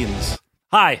inspire millions.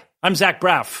 Hi, I'm Zach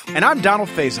Braff. And I'm Donald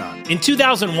Faison. In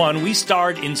 2001, we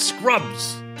starred in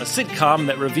Scrubs, a sitcom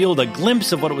that revealed a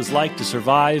glimpse of what it was like to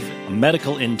survive a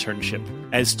medical internship.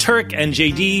 As Turk and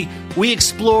JD, we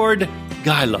explored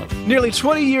guy love. Nearly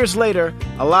 20 years later,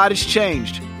 a lot has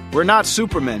changed. We're not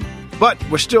Supermen, but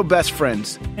we're still best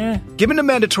friends. Given the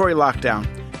mandatory lockdown,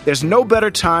 there's no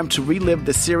better time to relive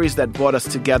the series that brought us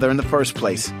together in the first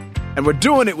place. And we're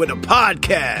doing it with a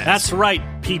podcast. That's right,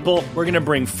 people. We're going to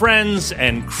bring friends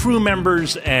and crew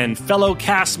members and fellow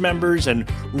cast members and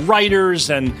writers.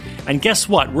 And guess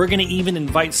what? We're going to even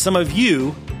invite some of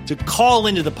you to call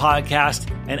into the podcast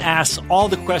and ask all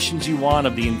the questions you want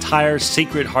of the entire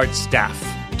Sacred Heart staff.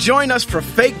 Join us for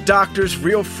Fake Doctors,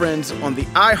 Real Friends on the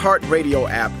iHeartRadio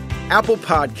app, Apple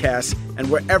Podcasts, and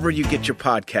wherever you get your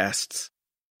podcasts.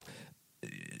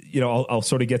 I'll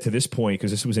sort of get to this point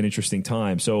because this was an interesting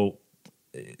time. So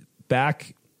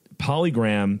back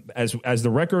Polygram, as the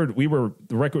record,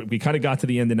 we kind of got to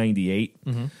the end of 98.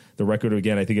 Mm-hmm. The record,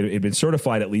 again, I think it had been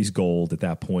certified at least gold at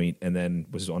that point, and then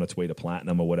was on its way to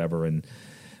platinum or whatever. And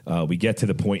we get to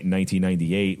the point in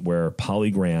 1998 where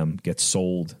Polygram gets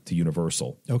sold to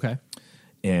Universal. Okay.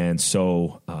 And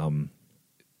so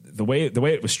the way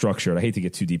it was structured, I hate to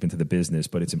get too deep into the business,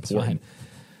 but it's important.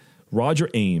 Roger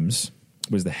Ames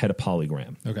was the head of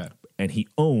Polygram. Okay. And he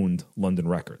owned London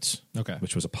Records. Okay.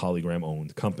 Which was a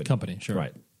Polygram-owned company. Sure.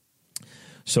 Right.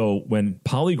 So when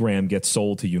Polygram gets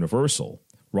sold to Universal,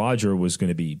 Roger was going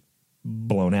to be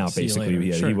blown out,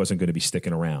 basically. He wasn't going to be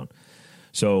sticking around.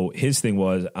 So his thing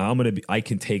was, I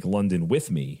can take London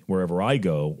with me wherever I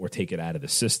go, or take it out of the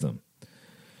system.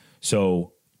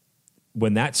 So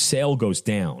when that sale goes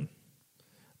down,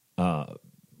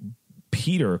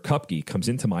 Peter Kupke comes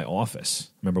into my office.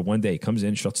 Remember, one day he comes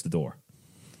in, shuts the door,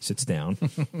 sits down.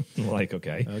 I'm like,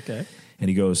 okay. And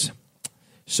he goes,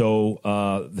 so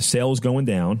the sale is going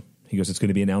down. He goes, it's going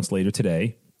to be announced later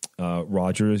today.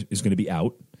 Roger is going to be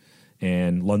out,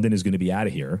 and London is going to be out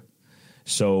of here.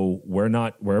 So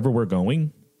wherever we're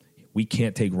going, we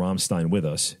can't take Rammstein with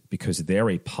us because they're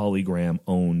a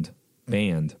Polygram-owned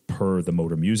band per the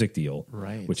Motor Music deal,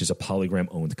 right, which is a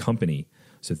Polygram-owned company.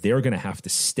 So they're going to have to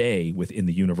stay within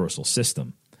the Universal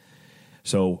system.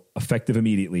 So effective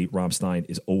immediately, Rammstein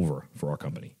is over for our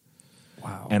company.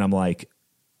 Wow. And I'm like,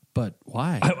 but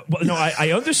why?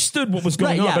 I understood what was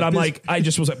going on, but I'm like, I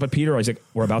just was like, but Peter, I was like,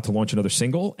 we're about to launch another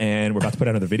single and we're about to put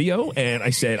out another video. And I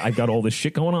said, I've got all this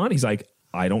shit going on. He's like,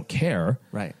 I don't care.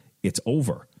 Right. It's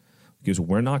over. Because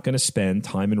we're not going to spend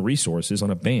time and resources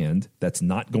on a band that's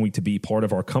not going to be part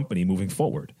of our company moving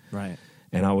forward. Right.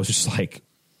 And I was just like,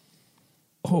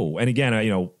 oh, and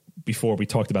again, before we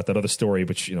talked about that other story,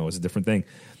 which, is a different thing,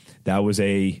 that was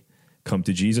a come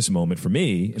to Jesus moment for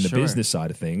me in the business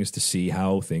side of things to see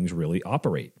how things really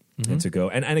operate and to go.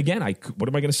 And again, what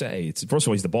am I going to say? It's first of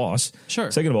all, he's the boss.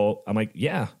 Sure. Second of all, I'm like,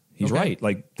 yeah, he's right.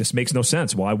 Like this makes no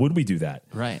sense. Why would we do that?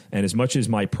 Right. And as much as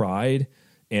my pride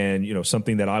and,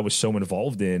 something that I was so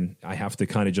involved in, I have to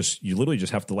kind of you literally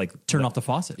just have to like turn off the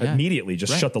faucet immediately,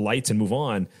 just shut the lights and move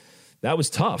on. That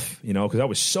was tough, because I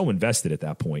was so invested at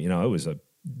that point. It was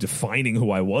defining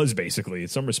who I was basically in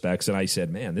some respects. And I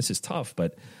said, man, this is tough,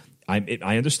 but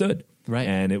I understood. Right.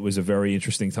 And it was a very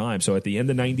interesting time. So at the end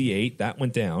of 98, that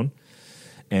went down.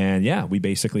 And we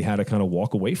basically had to kind of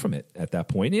walk away from it at that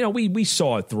point. We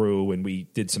saw it through and we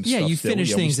did some stuff. Yeah, you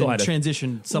finished things and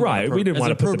transitioned somewhat right. We didn't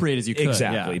want to appropriate as you could.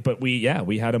 Exactly. But we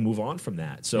had to move on from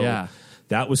that. So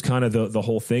that was kind of the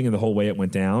whole thing and the whole way it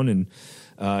went down. And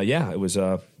it was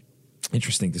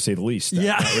interesting to say the least.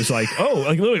 It was like,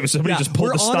 literally it was somebody just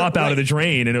pulled the stop out of the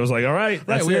drain and it was like, all right,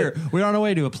 that's it. We're on our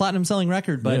way to a platinum selling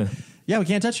record, but we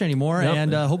can't touch it anymore. Nope.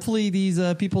 And hopefully these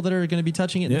people that are going to be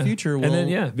touching it in the future will.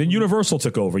 And then Universal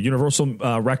took over.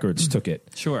 Universal Records took it.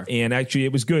 Sure. And actually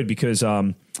it was good because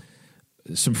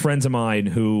some friends of mine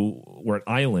who were at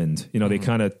Island, they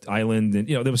kind of Island and,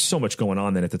 there was so much going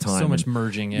on then at the time. So much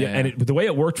merging. And the way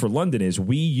it worked for London is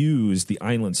we used the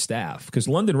Island staff because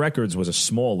London Records was a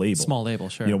small label. Small label,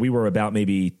 sure. We were about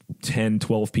maybe 10,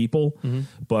 12 people.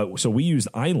 But so we used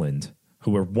Island,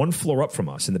 who were one floor up from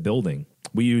us in the building.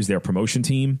 We used their promotion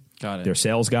team, their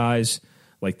sales guys,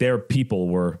 like their people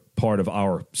were part of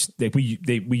our. We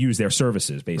used their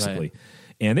services basically,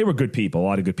 and they were good people. A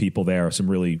lot of good people there. Some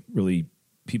really, really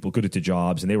people good at the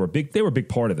jobs, and they were big. They were a big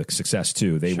part of the success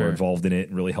too. They were involved in it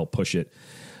and really helped push it.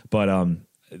 But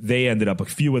they ended up. A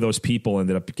few of those people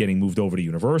ended up getting moved over to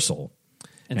Universal.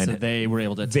 And so they were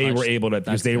able to.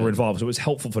 Because they were involved. So it was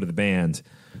helpful for the band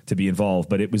to be involved.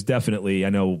 But it was definitely, I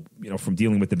know, from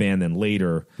dealing with the band then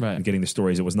later and getting the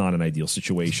stories, it was not an ideal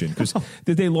situation because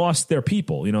they lost their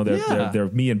people. They're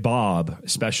me and Bob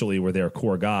especially were their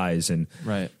core guys, and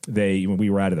when we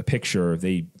were out of the picture,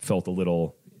 they felt a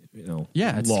little.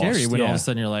 It's lost. Scary when all of a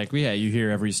sudden you're like, you hear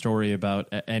every story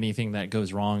about anything that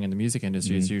goes wrong in the music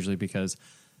industry. It's usually because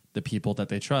the people that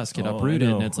they trust get uprooted,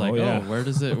 and it's like, where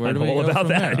do we go about from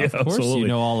that? there? Of course, absolutely. you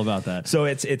know all about that. So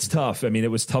it's tough. I mean,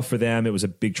 it was tough for them. It was a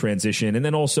big transition, and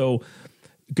then also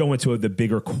going to the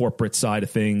bigger corporate side of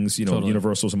things.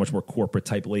 Universal is a much more corporate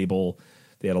type label.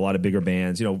 They had a lot of bigger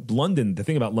bands. London. The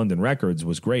thing about London Records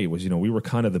was great. Was we were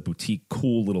kind of the boutique,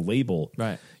 cool little label,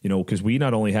 right? Because we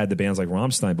not only had the bands like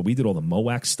Rammstein, but we did all the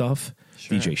Moax stuff,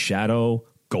 DJ Shadow,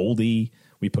 Goldie.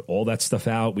 We put all that stuff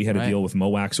out. We had to deal with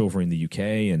Moax over in the UK,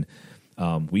 and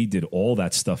we did all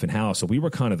that stuff in house. So we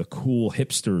were kind of the cool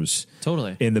hipsters,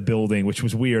 in the building, which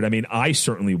was weird. I mean, I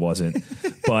certainly wasn't,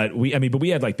 but we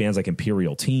had like bands like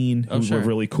Imperial Teen, who were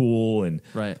really cool, and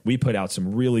we put out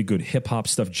some really good hip hop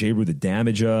stuff. Jeru the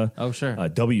Damager,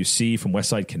 WC from West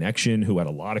Side Connection, who had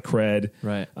a lot of cred.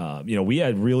 We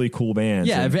had really cool bands,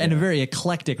 and a very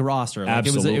eclectic roster. Like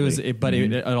absolutely,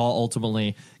 it all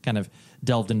ultimately kind of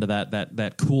delved into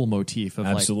that cool motif of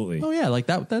absolutely. Like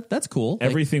that's cool.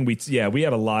 Everything we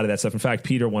had a lot of that stuff. In fact,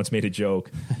 Peter once made a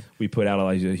joke. We put out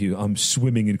I'm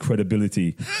swimming in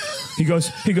credibility. He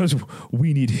goes,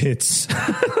 we need hits.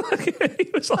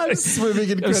 He was like, I'm swimming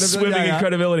in credibility. Swimming in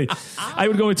credibility. I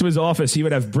would go into his office. He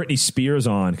would have Britney Spears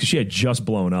on because she had just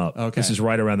blown up. Okay. This is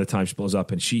right around the time she blows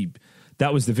up, and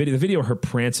that was the video. The video of her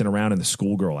prancing around in the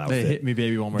schoolgirl outfit. They hit me,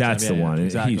 baby, one more That's time. the one.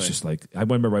 Exactly. He was just like, I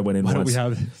remember I went in once.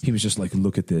 He was just like,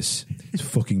 look at this. It's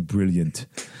fucking brilliant.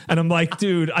 And I'm like,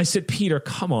 dude, I said, Peter,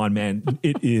 come on, man.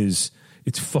 It is.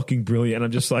 It's fucking brilliant. And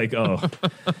I'm just like, I'm like,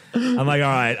 all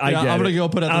right, I get it. I'm gonna go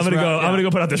put out I'm gonna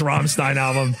go put out this Rammstein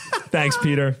album. Thanks,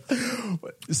 Peter.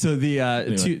 So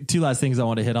the two last things I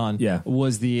want to hit on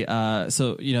was the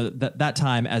that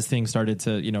time as things started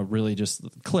to really just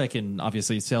click, and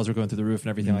obviously sales were going through the roof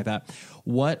and everything like that.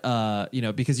 What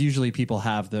because usually people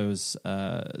have those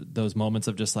moments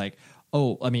of just like,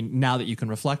 oh, I mean, now that you can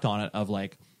reflect on it, of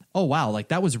like, oh wow, like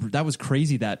that was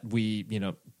crazy that we,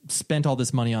 spent all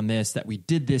this money on this, that we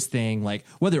did this thing, like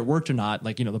whether it worked or not,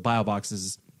 like, the BioBox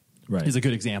is a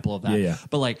good example of that. Yeah.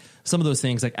 But like some of those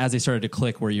things, like as they started to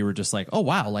click, where you were just like, oh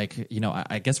wow, like,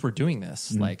 I guess we're doing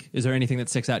this. Mm-hmm. Like, is there anything that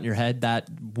sticks out in your head that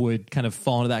would kind of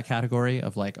fall into that category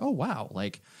of like, oh wow,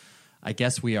 like, I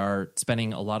guess we are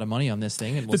spending a lot of money on this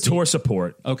thing. And we'll see. Tour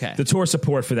support. Okay. The tour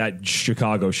support for that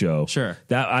Chicago show. Sure.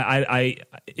 That I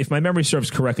if my memory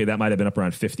serves correctly, that might have been up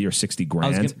around 50 or 60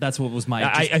 grand. That's what was my.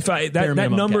 I thought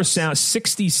that number sounds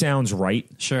 60 sounds right.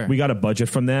 Sure. We got a budget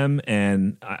from them,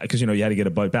 and because you had to get a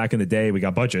budget back in the day, we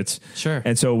got budgets. Sure.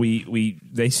 And so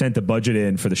they sent the budget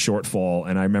in for the shortfall,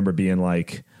 and I remember being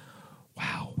like,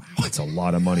 wow, that's a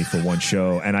lot of money for one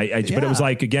show. And but it was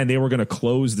like, again, they were going to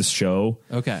close the show.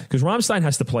 Okay. Because Rammstein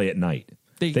has to play at night.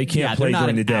 They can't play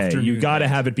during the day. You got to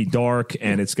have it be dark,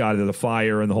 and it's got the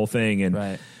fire and the whole thing.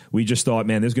 And we just thought,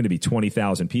 man, there's going to be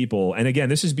 20,000 people. And again,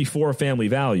 this is before Family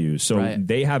Values. So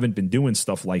they haven't been doing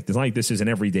stuff like this. Like, this is an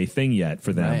everyday thing yet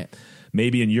for them. Right.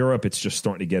 Maybe in Europe it's just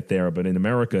starting to get there, but in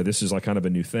America this is like kind of a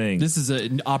new thing. This is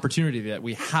an opportunity that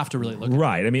we have to really look at.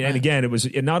 Right. I mean, and again, it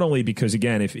was not only because,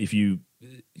 again, if you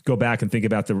go back and think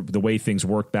about the way things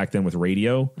worked back then with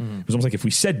radio, it was almost like if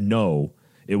we said no,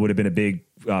 it would have been a big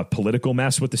political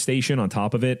mess with the station on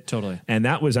top of it. Totally. And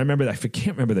that was, I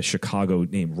can't remember the Chicago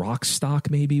name. Rockstock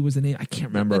maybe was the name. I can't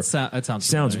remember. That sounds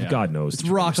familiar, God knows. It's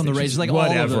Rock on the Rage. It's like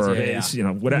whatever. All of those, It's,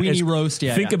 whatever. Weenie Roast.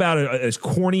 Think about it as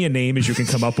corny a name as you can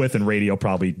come up with, and radio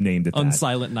probably named it that.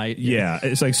 Unsilent Night. Yeah.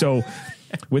 It's like, so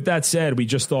with that said, we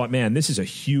just thought, man, this is a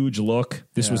huge look.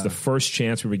 This was the first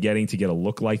chance we were getting to get a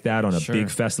look like that on a big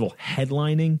festival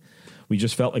headlining. We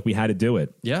just felt like we had to do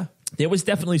it. Yeah. There was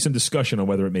definitely some discussion on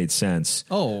whether it made sense.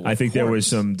 Oh, I think there was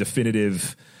some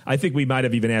definitive. I think we might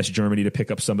have even asked Germany to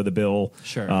pick up some of the bill,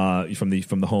 from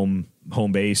the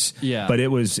home base. Yeah, but it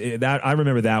was that I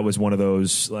remember that was one of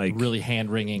those like really hand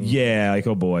wringing. Yeah, like,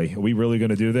 oh boy, are we really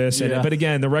going to do this? Yeah. But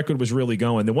again, the record was really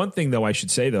going. The one thing though I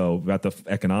should say though about the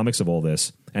economics of all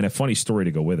this, and a funny story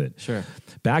to go with it. Sure.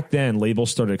 Back then, labels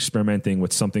started experimenting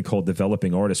with something called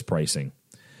developing artist pricing,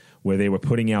 where they were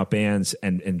putting out bands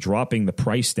and dropping the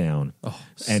price down,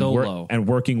 and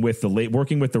working with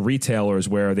the retailers,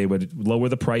 where they would lower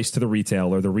the price to the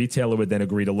retailer. The retailer would then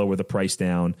agree to lower the price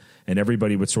down, and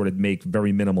everybody would sort of make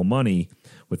very minimal money,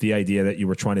 with the idea that you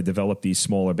were trying to develop these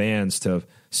smaller bands to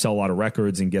sell a lot of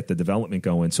records and get the development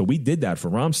going. So we did that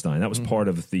for Rammstein. That was part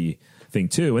of the thing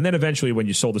too. And then eventually, when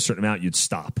you sold a certain amount, you'd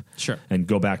stop and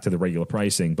go back to the regular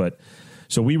pricing. But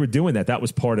so we were doing that. That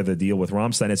was part of the deal with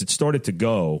Rammstein. As it started to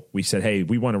go, we said, hey,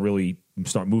 we want to really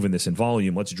start moving this in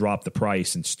volume. Let's drop the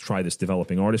price and try this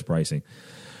developing artist pricing.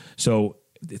 So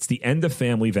it's the end of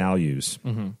Family Values.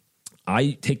 Mm-hmm.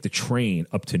 I take the train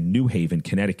up to New Haven,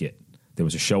 Connecticut. There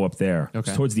was a show up there. Okay. It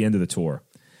was towards the end of the tour.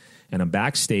 And I'm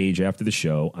backstage after the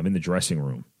show. I'm in the dressing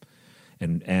room.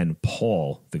 And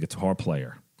Paul, the guitar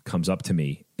player, comes up to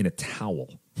me in a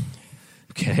towel.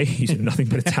 Okay? He's in nothing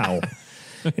but a towel.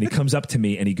 And he comes up to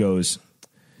me and he goes,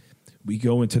 we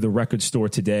go into the record store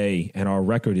today and our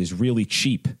record is really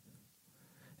cheap.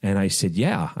 And I said,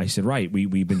 yeah. I said, right.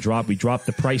 We dropped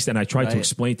the price. And I tried to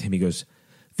explain to him. He goes,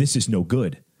 this is no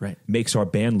good. Right. Makes our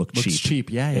band look cheap. Cheap.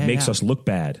 Yeah. It makes us look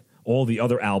bad. All the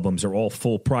other albums are all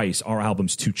full price. Our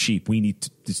album's too cheap.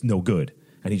 It's no good.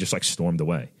 And he just like stormed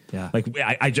away. Yeah. Like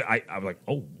I'm like,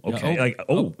 oh, okay.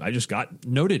 Yeah, I just got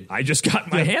noted. I just got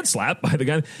my hand slapped by the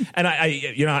guy.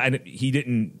 And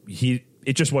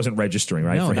it just wasn't registering,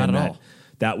 right? No, for him. not at all.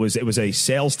 It was a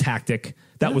sales tactic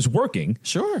that was working.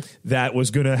 Sure. That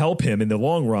was going to help him in the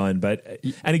long run.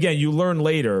 And again, you learn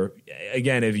later,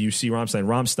 again, if you see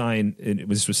Rammstein, and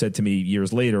this was said to me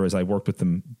years later as I worked with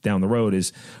them down the road,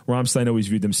 is Rammstein always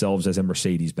viewed themselves as a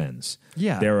Mercedes-Benz.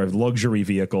 Yeah. They're a luxury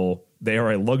vehicle. They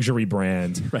are a luxury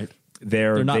brand. Right.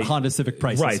 They're not Honda Civic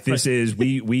prices. Right. This is,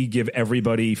 we give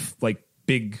everybody like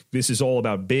big, this is all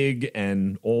about big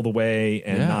and all the way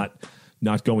and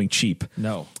not going cheap.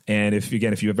 No. And if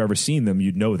you've ever seen them,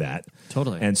 you'd know that.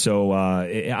 Totally. And so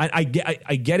I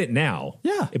get it now.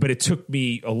 Yeah. But it took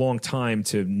me a long time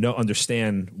to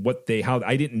understand how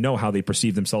I didn't know how they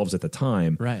perceived themselves at the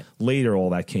time. Right. Later,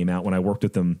 all that came out when I worked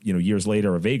with them, years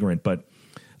later, a Vagrant. But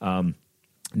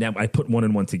Now I put one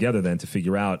and one together then to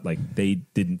figure out like they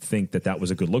didn't think that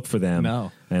was a good look for them.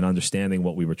 No. And understanding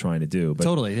what we were trying to do. But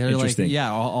totally, they're like, interesting.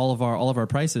 yeah, all of our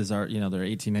prices are they're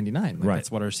 $18.99. Like, Right.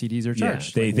 That's what our CDs are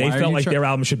charged. Yeah. Like, They why are felt you like their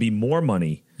album should be more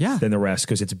money than the rest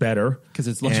because it's better. Because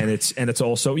it's and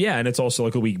it's also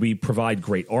like we provide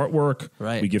great artwork.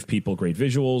 Right. We give people great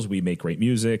visuals. We make great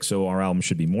music. So our album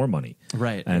should be more money.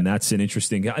 Right. And that's an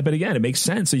interesting. But again, it makes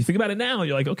sense. So you think about it now,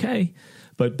 you're like, okay.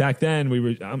 But back then we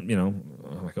were, I'm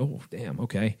like, oh damn,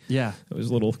 okay, yeah. I was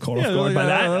a little caught off guard by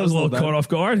that. I was a little caught off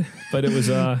guard, but it was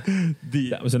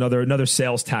that was another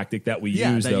sales tactic that we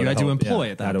used. That you had to employ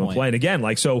at that point. And again,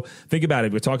 like so, think about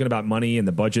it. We're talking about money and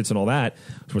the budgets and all that.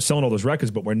 So we're selling all those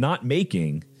records, but we're not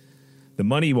making. The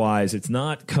money wise, it's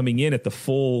not coming in at the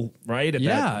full at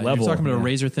that level. You're talking about a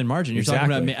razor thin margin. You're Exactly.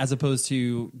 talking about as opposed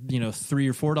to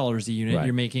 $3 or $4 a unit, Right.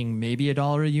 you're making maybe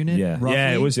 $1 a unit. Yeah, roughly.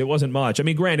 yeah, it wasn't much. I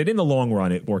mean, granted, in the long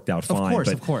run, it worked out fine.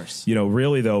 Of course.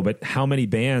 Really though, but how many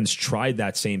bands tried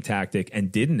that same tactic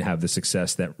and didn't have the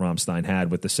success that Rammstein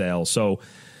had with the sales? So.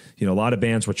 A lot of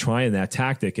bands were trying that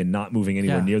tactic and not moving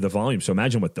anywhere near the volume. So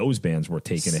imagine what those bands were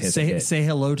taking a hit. Say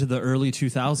hello to the early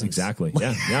 2000s. Exactly.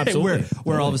 Yeah, absolutely.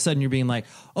 where all of a sudden you're being like,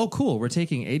 oh, cool, we're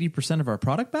taking 80% of our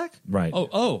product back? Right.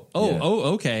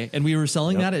 Okay. And we were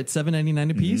selling that at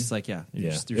 $7.99 a piece? Mm-hmm. Like, yeah.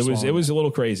 It was a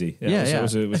little crazy. It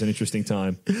was an interesting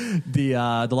time.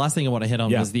 The last thing I want to hit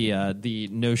on was the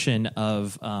notion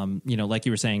of, like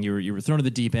you were saying, you were thrown to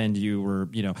the deep end. You were,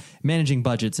 managing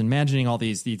budgets and managing all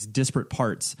these disparate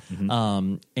parts.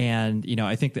 Mm-hmm. And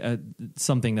I think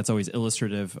something that's always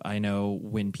illustrative, I know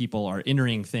when people are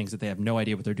entering things that they have no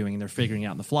idea what they're doing and they're figuring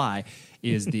out on the fly,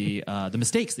 is the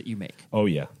mistakes that you make. Oh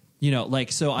yeah.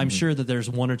 So I'm sure that there's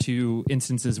one or two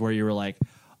instances where you were like,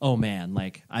 oh man,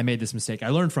 like I made this mistake.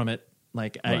 I learned from it.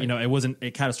 Like, right. it wasn't a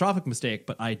catastrophic mistake,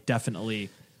 but I definitely.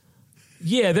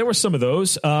 Yeah, there were some of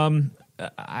those.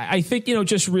 I think,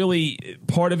 just really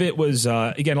part of it was,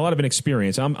 again, a lot of an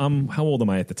experience. I'm how old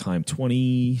am I at the time?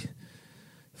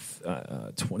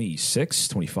 26,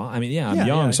 25. I mean, I'm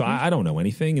young, so I don't know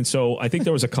anything. And so I think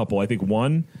there was a couple. I think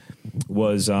one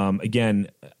was,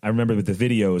 again, I remember with the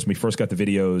videos, when we first got the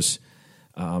videos,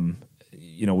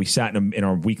 we sat in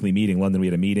our weekly meeting, London, we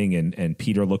had a meeting, and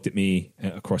Peter looked at me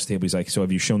across the table. He's like, so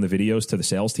have you shown the videos to the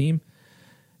sales team?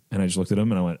 And I just looked at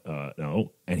him and I went,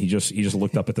 no. And he just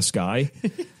looked up at the sky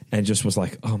and just was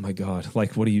like, oh my God,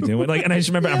 like, what are you doing? Like, and I just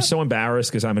remember I'm so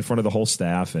embarrassed because I'm in front of the whole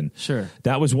staff. And sure,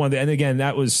 that was one. And again,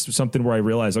 that was something where I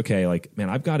realized, okay, like, man,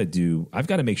 I've got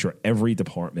to make sure every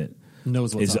department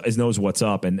knows what's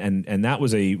up. And that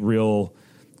was a real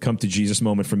come to Jesus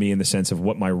moment for me in the sense of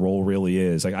what my role really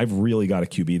is. Like, I've really got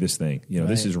to QB this thing.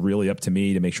 This is really up to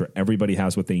me to make sure everybody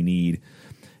has what they need.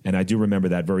 And I do remember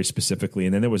that very specifically.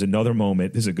 And then there was another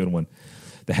moment. This is a good one.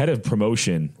 The head of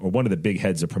promotion, or one of the big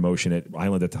heads of promotion at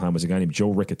Island at the time, was a guy named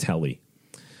Joe Riccatelli.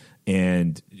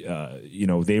 And,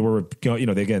 they were,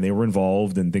 they were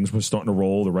involved and things were starting to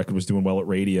roll. The record was doing well at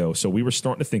radio. So we were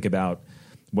starting to think about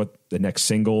what the next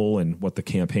single and what the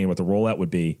campaign, what the rollout would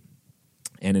be.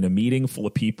 And in a meeting full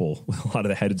of people, with a lot of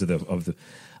the heads of the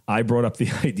I brought up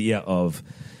the idea of,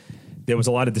 there was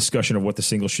a lot of discussion of what the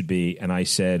single should be. And I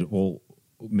said, well,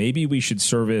 maybe we should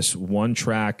service one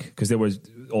track, because there was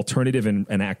alternative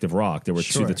and active rock. There were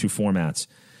the two formats.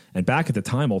 And back at the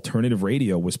time, alternative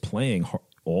radio was playing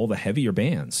all the heavier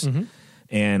bands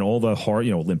and all the hard,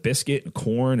 Limp Bizkit and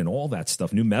Korn and all that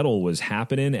stuff. New metal was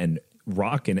happening, and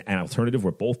rock and alternative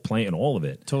were both playing all of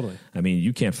it. Totally. I mean,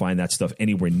 you can't find that stuff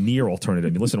anywhere near alternative.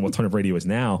 I mean, listen to what alternative radio is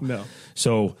now. No.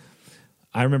 So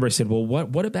I remember I said, well,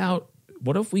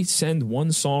 what if we send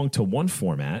one song to one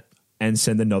format and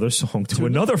send another song to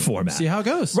another format? See how it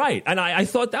goes. Right. And I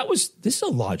thought this is a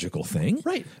logical thing.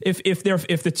 Right. If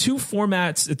the two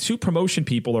formats, the two promotion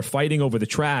people are fighting over the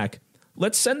track,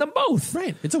 let's send them both.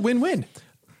 Right. It's a win-win.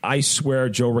 I swear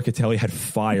Joe Riccatelli had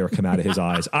fire come out of his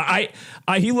eyes.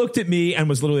 He looked at me and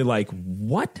was literally like,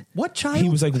 what? What, child? He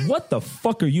was like, what the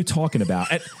fuck are you talking about?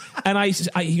 And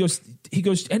he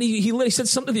goes, and he literally said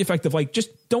something to the effect of like,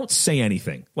 just don't say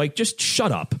anything. Like, just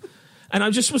shut up. And I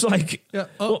just was like,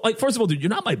 well, like, first of all, dude, you're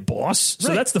not my boss.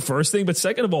 So that's the first thing. But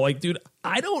second of all, like, dude,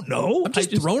 I don't know. I'm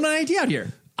just throwing an idea out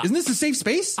here. Isn't this a safe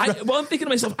space? I'm thinking to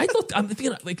myself, I'm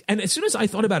thinking like, and as soon as I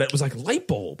thought about it, it was like light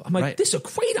bulb. I'm like, this is a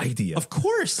great idea. Of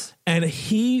course. And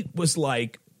he was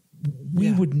like,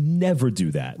 we would never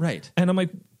do that. Right. And I'm like,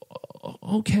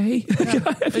 okay.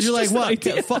 And you're like,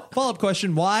 what? Follow-up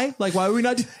question. Why? Like, why are we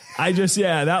not?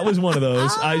 That was one of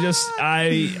those.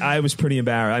 I was pretty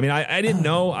embarrassed. I mean, I didn't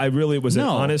know. It was an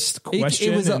honest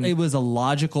question. It was a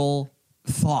logical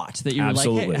thought that you were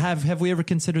Absolutely. like, hey, have we ever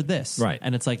considered this? Right.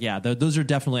 And it's like, those are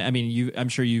definitely, I mean, I'm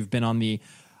sure you've been on the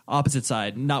opposite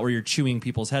side, not where you're chewing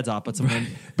people's heads off, but someone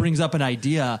brings up an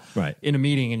idea in a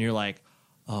meeting and you're like,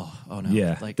 oh no.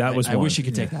 Yeah, like, that was I wish you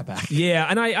could take that back. Yeah,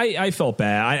 and I felt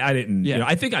bad. I didn't,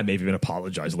 I think I maybe even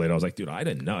apologized later. I was like, dude, I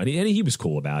didn't know. And he was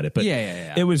cool about it. But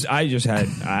it was, I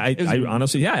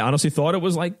honestly thought it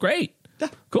was like, great.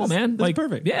 Cool, man. Like,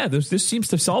 perfect. Yeah, this seems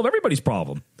to solve everybody's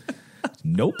problem.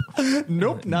 Nope.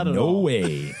 Nope, not at all. No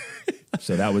way.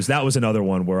 So that was another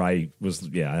one where I was,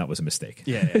 that was a mistake.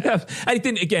 Yeah.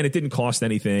 It didn't cost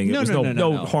anything. It was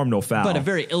no harm, no foul. But a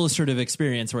very illustrative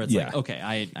experience where it's like,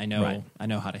 okay, I know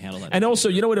how to handle that. And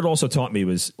also, what it also taught me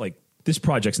was like, this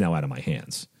project's now out of my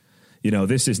hands.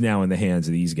 This is now in the hands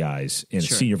of these guys and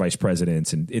senior vice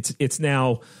presidents. And it's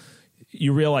now,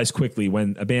 you realize quickly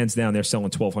when a band's down there selling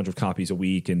 1,200 copies a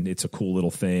week and it's a cool little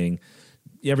thing,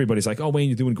 everybody's like, oh, Wayne,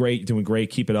 you're doing great,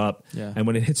 keep it up. Yeah. And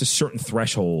when it hits a certain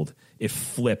threshold, it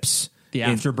flips. The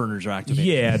afterburners are activated.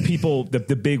 Yeah, people,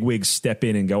 the big wigs step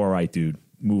in and go, all right, dude,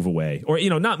 move away. Or,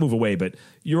 not move away, but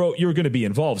you're going to be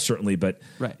involved, certainly. But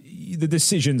the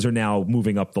decisions are now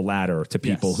moving up the ladder to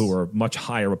people who are much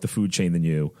higher up the food chain than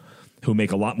you, who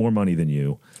make a lot more money than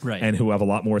you, and who have a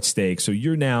lot more at stake. So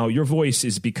your voice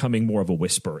is becoming more of a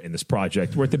whisper in this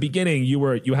project. Where at the beginning you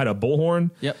had a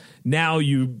bullhorn. Yep. Now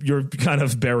you're kind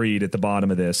of buried at the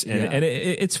bottom of this, and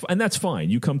and that's fine.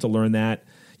 You come to learn that,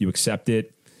 you accept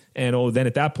it, and then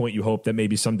at that point you hope that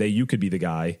maybe someday you could be the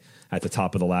guy at the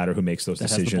top of the ladder who makes those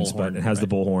decisions, but it has the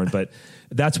bullhorn. But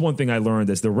that's one thing I learned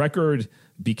as the record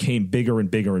became bigger and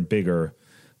bigger and bigger.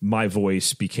 My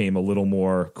voice became a little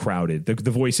more crowded.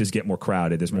 The voices get more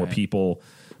crowded. There's more people.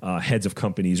 Heads of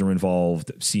companies are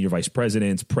involved. Senior vice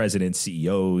presidents,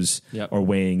 CEOs are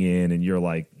weighing in, and you're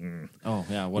like,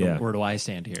 where do I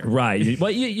stand here? Right.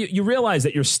 But you realize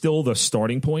that you're still the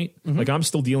starting point. Mm-hmm. Like, I'm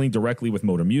still dealing directly with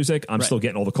Motor Music. I'm still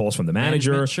getting all the calls from the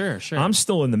manager. Sure. I'm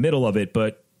still in the middle of it,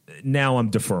 but now I'm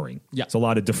deferring. Yeah. It's a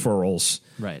lot of deferrals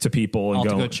to people. I'll and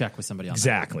have to go check with somebody else.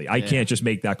 Exactly. I can't just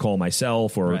make that call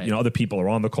myself, or other people are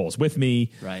on the calls with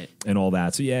me, and all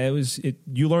that. So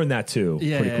you learn that too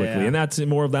pretty quickly, and that's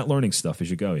more of that learning stuff as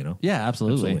you go. Yeah,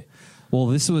 absolutely. Well,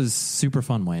 this was super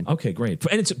fun, Wayne. Okay, great,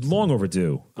 and it's long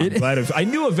overdue. I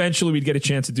knew eventually we'd get a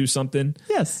chance to do something.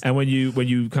 Yes, and when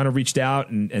you kind of reached out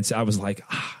and so I was like,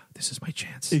 this is my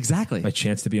chance. Exactly, my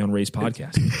chance to be on Ray's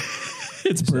podcast.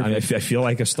 It's perfect. I feel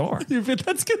like a star.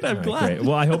 That's good. I'm glad. Great.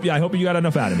 Well, I hope you got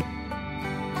enough out of me.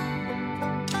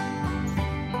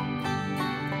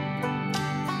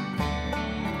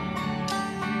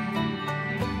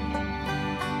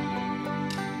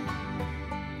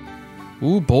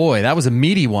 Ooh, boy, that was a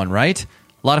meaty one, right?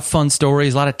 A lot of fun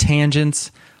stories, a lot of tangents,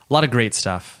 a lot of great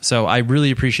stuff. So I really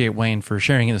appreciate Wayne for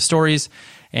sharing the stories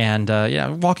and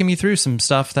walking me through some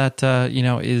stuff that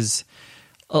is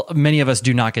many of us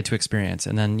do not get to experience.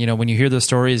 And then, when you hear those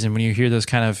stories and when you hear those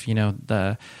kind of,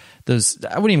 those,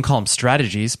 I wouldn't even call them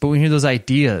strategies, but when you hear those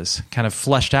ideas kind of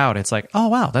fleshed out, it's like, oh,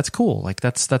 wow, that's cool. Like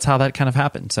that's how that kind of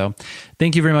happened. So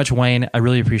thank you very much, Wayne. I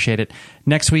really appreciate it.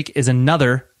 Next week is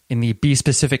another in the Be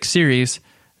Specific series.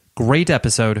 Great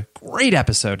episode.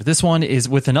 This one is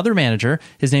with another manager.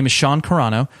 His name is Sean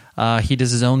Carano. He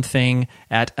does his own thing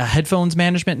at Headphones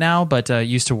Management now, but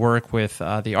used to work with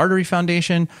the Artery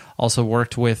Foundation, also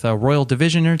worked with Royal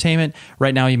Division Entertainment.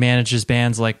 Right now he manages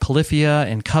bands like Polyphia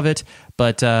and Covet,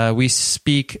 but we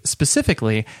speak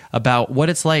specifically about what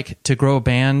it's like to grow a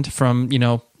band from,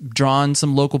 drawing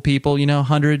some local people,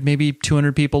 100, maybe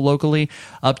 200 people locally,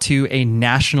 up to a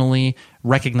nationally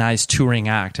recognized touring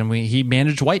act. And he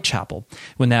managed Whitechapel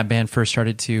when that band first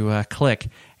started to click.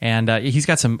 And he's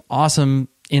got some awesome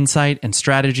insight and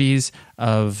strategies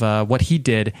of what he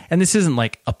did. And this isn't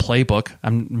like a playbook.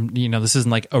 This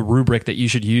isn't like a rubric that you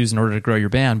should use in order to grow your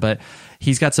band, but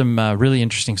he's got some really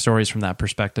interesting stories from that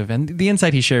perspective. And the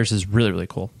insight he shares is really, really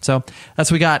cool. So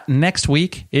that's what we got next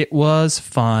week. It was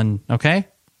fun. Okay.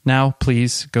 Now,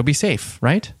 please go be safe,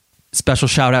 right? Special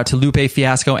shout out to Lupe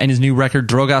Fiasco and his new record,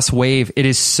 Drogas Wave. It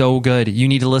is so good. You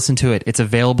need to listen to it. It's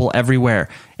available everywhere.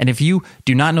 And if you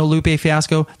do not know Lupe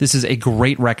Fiasco, this is a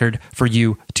great record for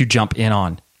you to jump in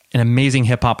on. An amazing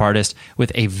hip hop artist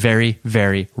with a very,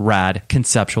 very rad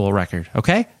conceptual record.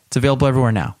 Okay? It's available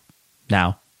everywhere now.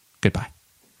 Now, goodbye.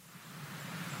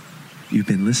 You've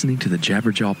been listening to the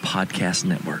Jabberjaw Podcast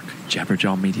Network,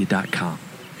 jabberjawmedia.com.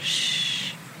 Shh.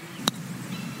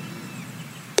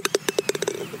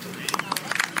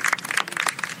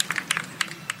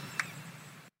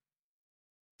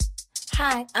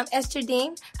 Hi, I'm Esther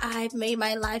Dean. I've made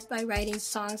my life by writing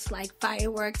songs like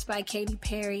Fireworks by Katy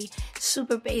Perry,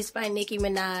 Super Bass by Nicki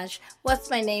Minaj, What's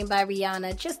My Name by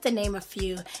Rihanna, just to name a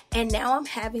few. And now I'm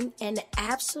having an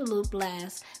absolute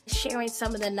blast sharing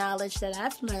some of the knowledge that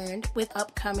I've learned with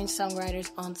upcoming songwriters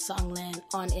on Songland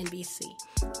on NBC.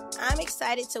 I'm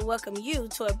excited to welcome you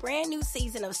to a brand new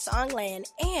season of Songland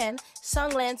and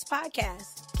Songland's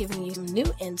podcast, giving you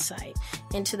new insight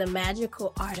into the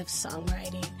magical art of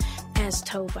songwriting, as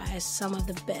told by some of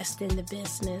the best in the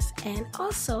business, and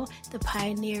also the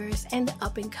pioneers and the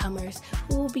up-and-comers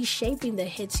who will be shaping the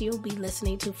hits you'll be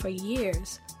listening to for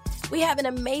years. We have an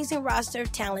amazing roster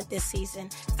of talent this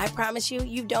season. I promise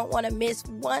you don't want to miss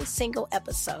one single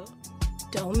episode.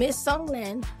 Don't miss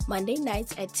Songland, Monday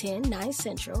nights at 10, 9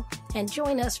 Central, and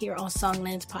join us here on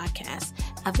Songland's podcast,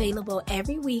 available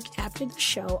every week after the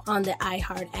show on the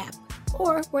iHeart app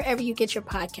or wherever you get your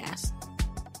podcasts.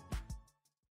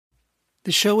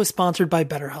 The show is sponsored by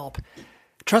BetterHelp.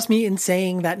 Trust me in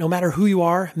saying that no matter who you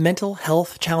are, mental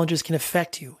health challenges can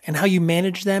affect you, and how you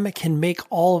manage them can make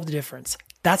all of the difference.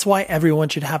 That's why everyone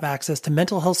should have access to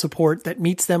mental health support that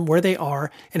meets them where they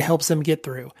are and helps them get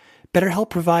through.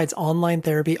 BetterHelp provides online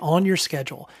therapy on your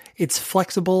schedule. It's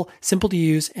flexible, simple to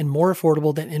use, and more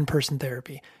affordable than in-person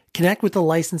therapy. Connect with a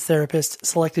licensed therapist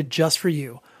selected just for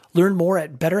you. Learn more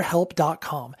at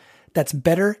BetterHelp.com. That's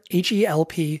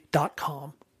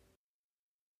BetterHelp.com.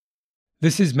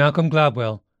 This is Malcolm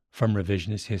Gladwell from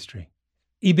Revisionist History.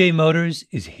 eBay Motors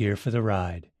is here for the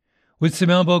ride. With some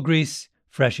elbow grease,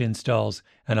 fresh installs,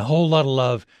 and a whole lot of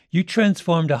love, you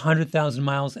transformed 100,000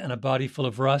 miles and a body full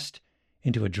of rust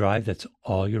into a drive that's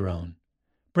all your own.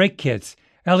 Brake kits,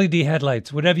 LED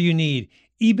headlights, whatever you need,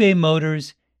 eBay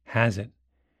Motors has it.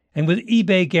 And with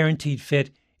eBay Guaranteed Fit,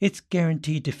 it's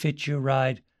guaranteed to fit your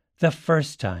ride the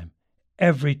first time,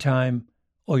 every time,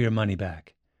 or your money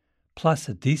back. Plus,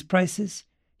 at these prices,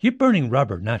 you're burning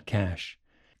rubber, not cash.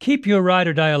 Keep your ride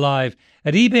or die alive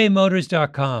at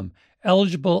ebaymotors.com.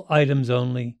 Eligible items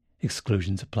only.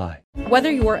 Exclusions apply.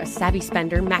 Whether you're a savvy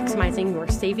spender maximizing your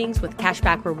savings with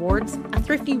cashback rewards, a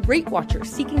thrifty rate watcher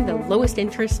seeking the lowest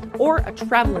interest, or a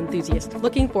travel enthusiast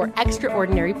looking for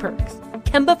extraordinary perks,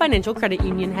 Kemba Financial Credit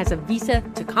Union has a visa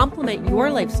to complement your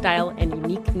lifestyle and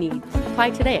unique needs. Apply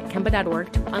today at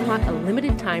Kemba.org to unlock a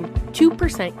limited time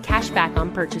 2% cash back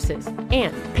on purchases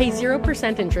and pay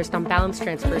 0% interest on balance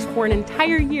transfers for an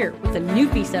entire year with a new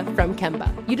visa from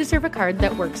Kemba. You deserve a card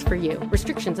that works for you.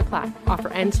 Restrictions apply. Offer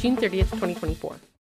ends June 30th, 2024.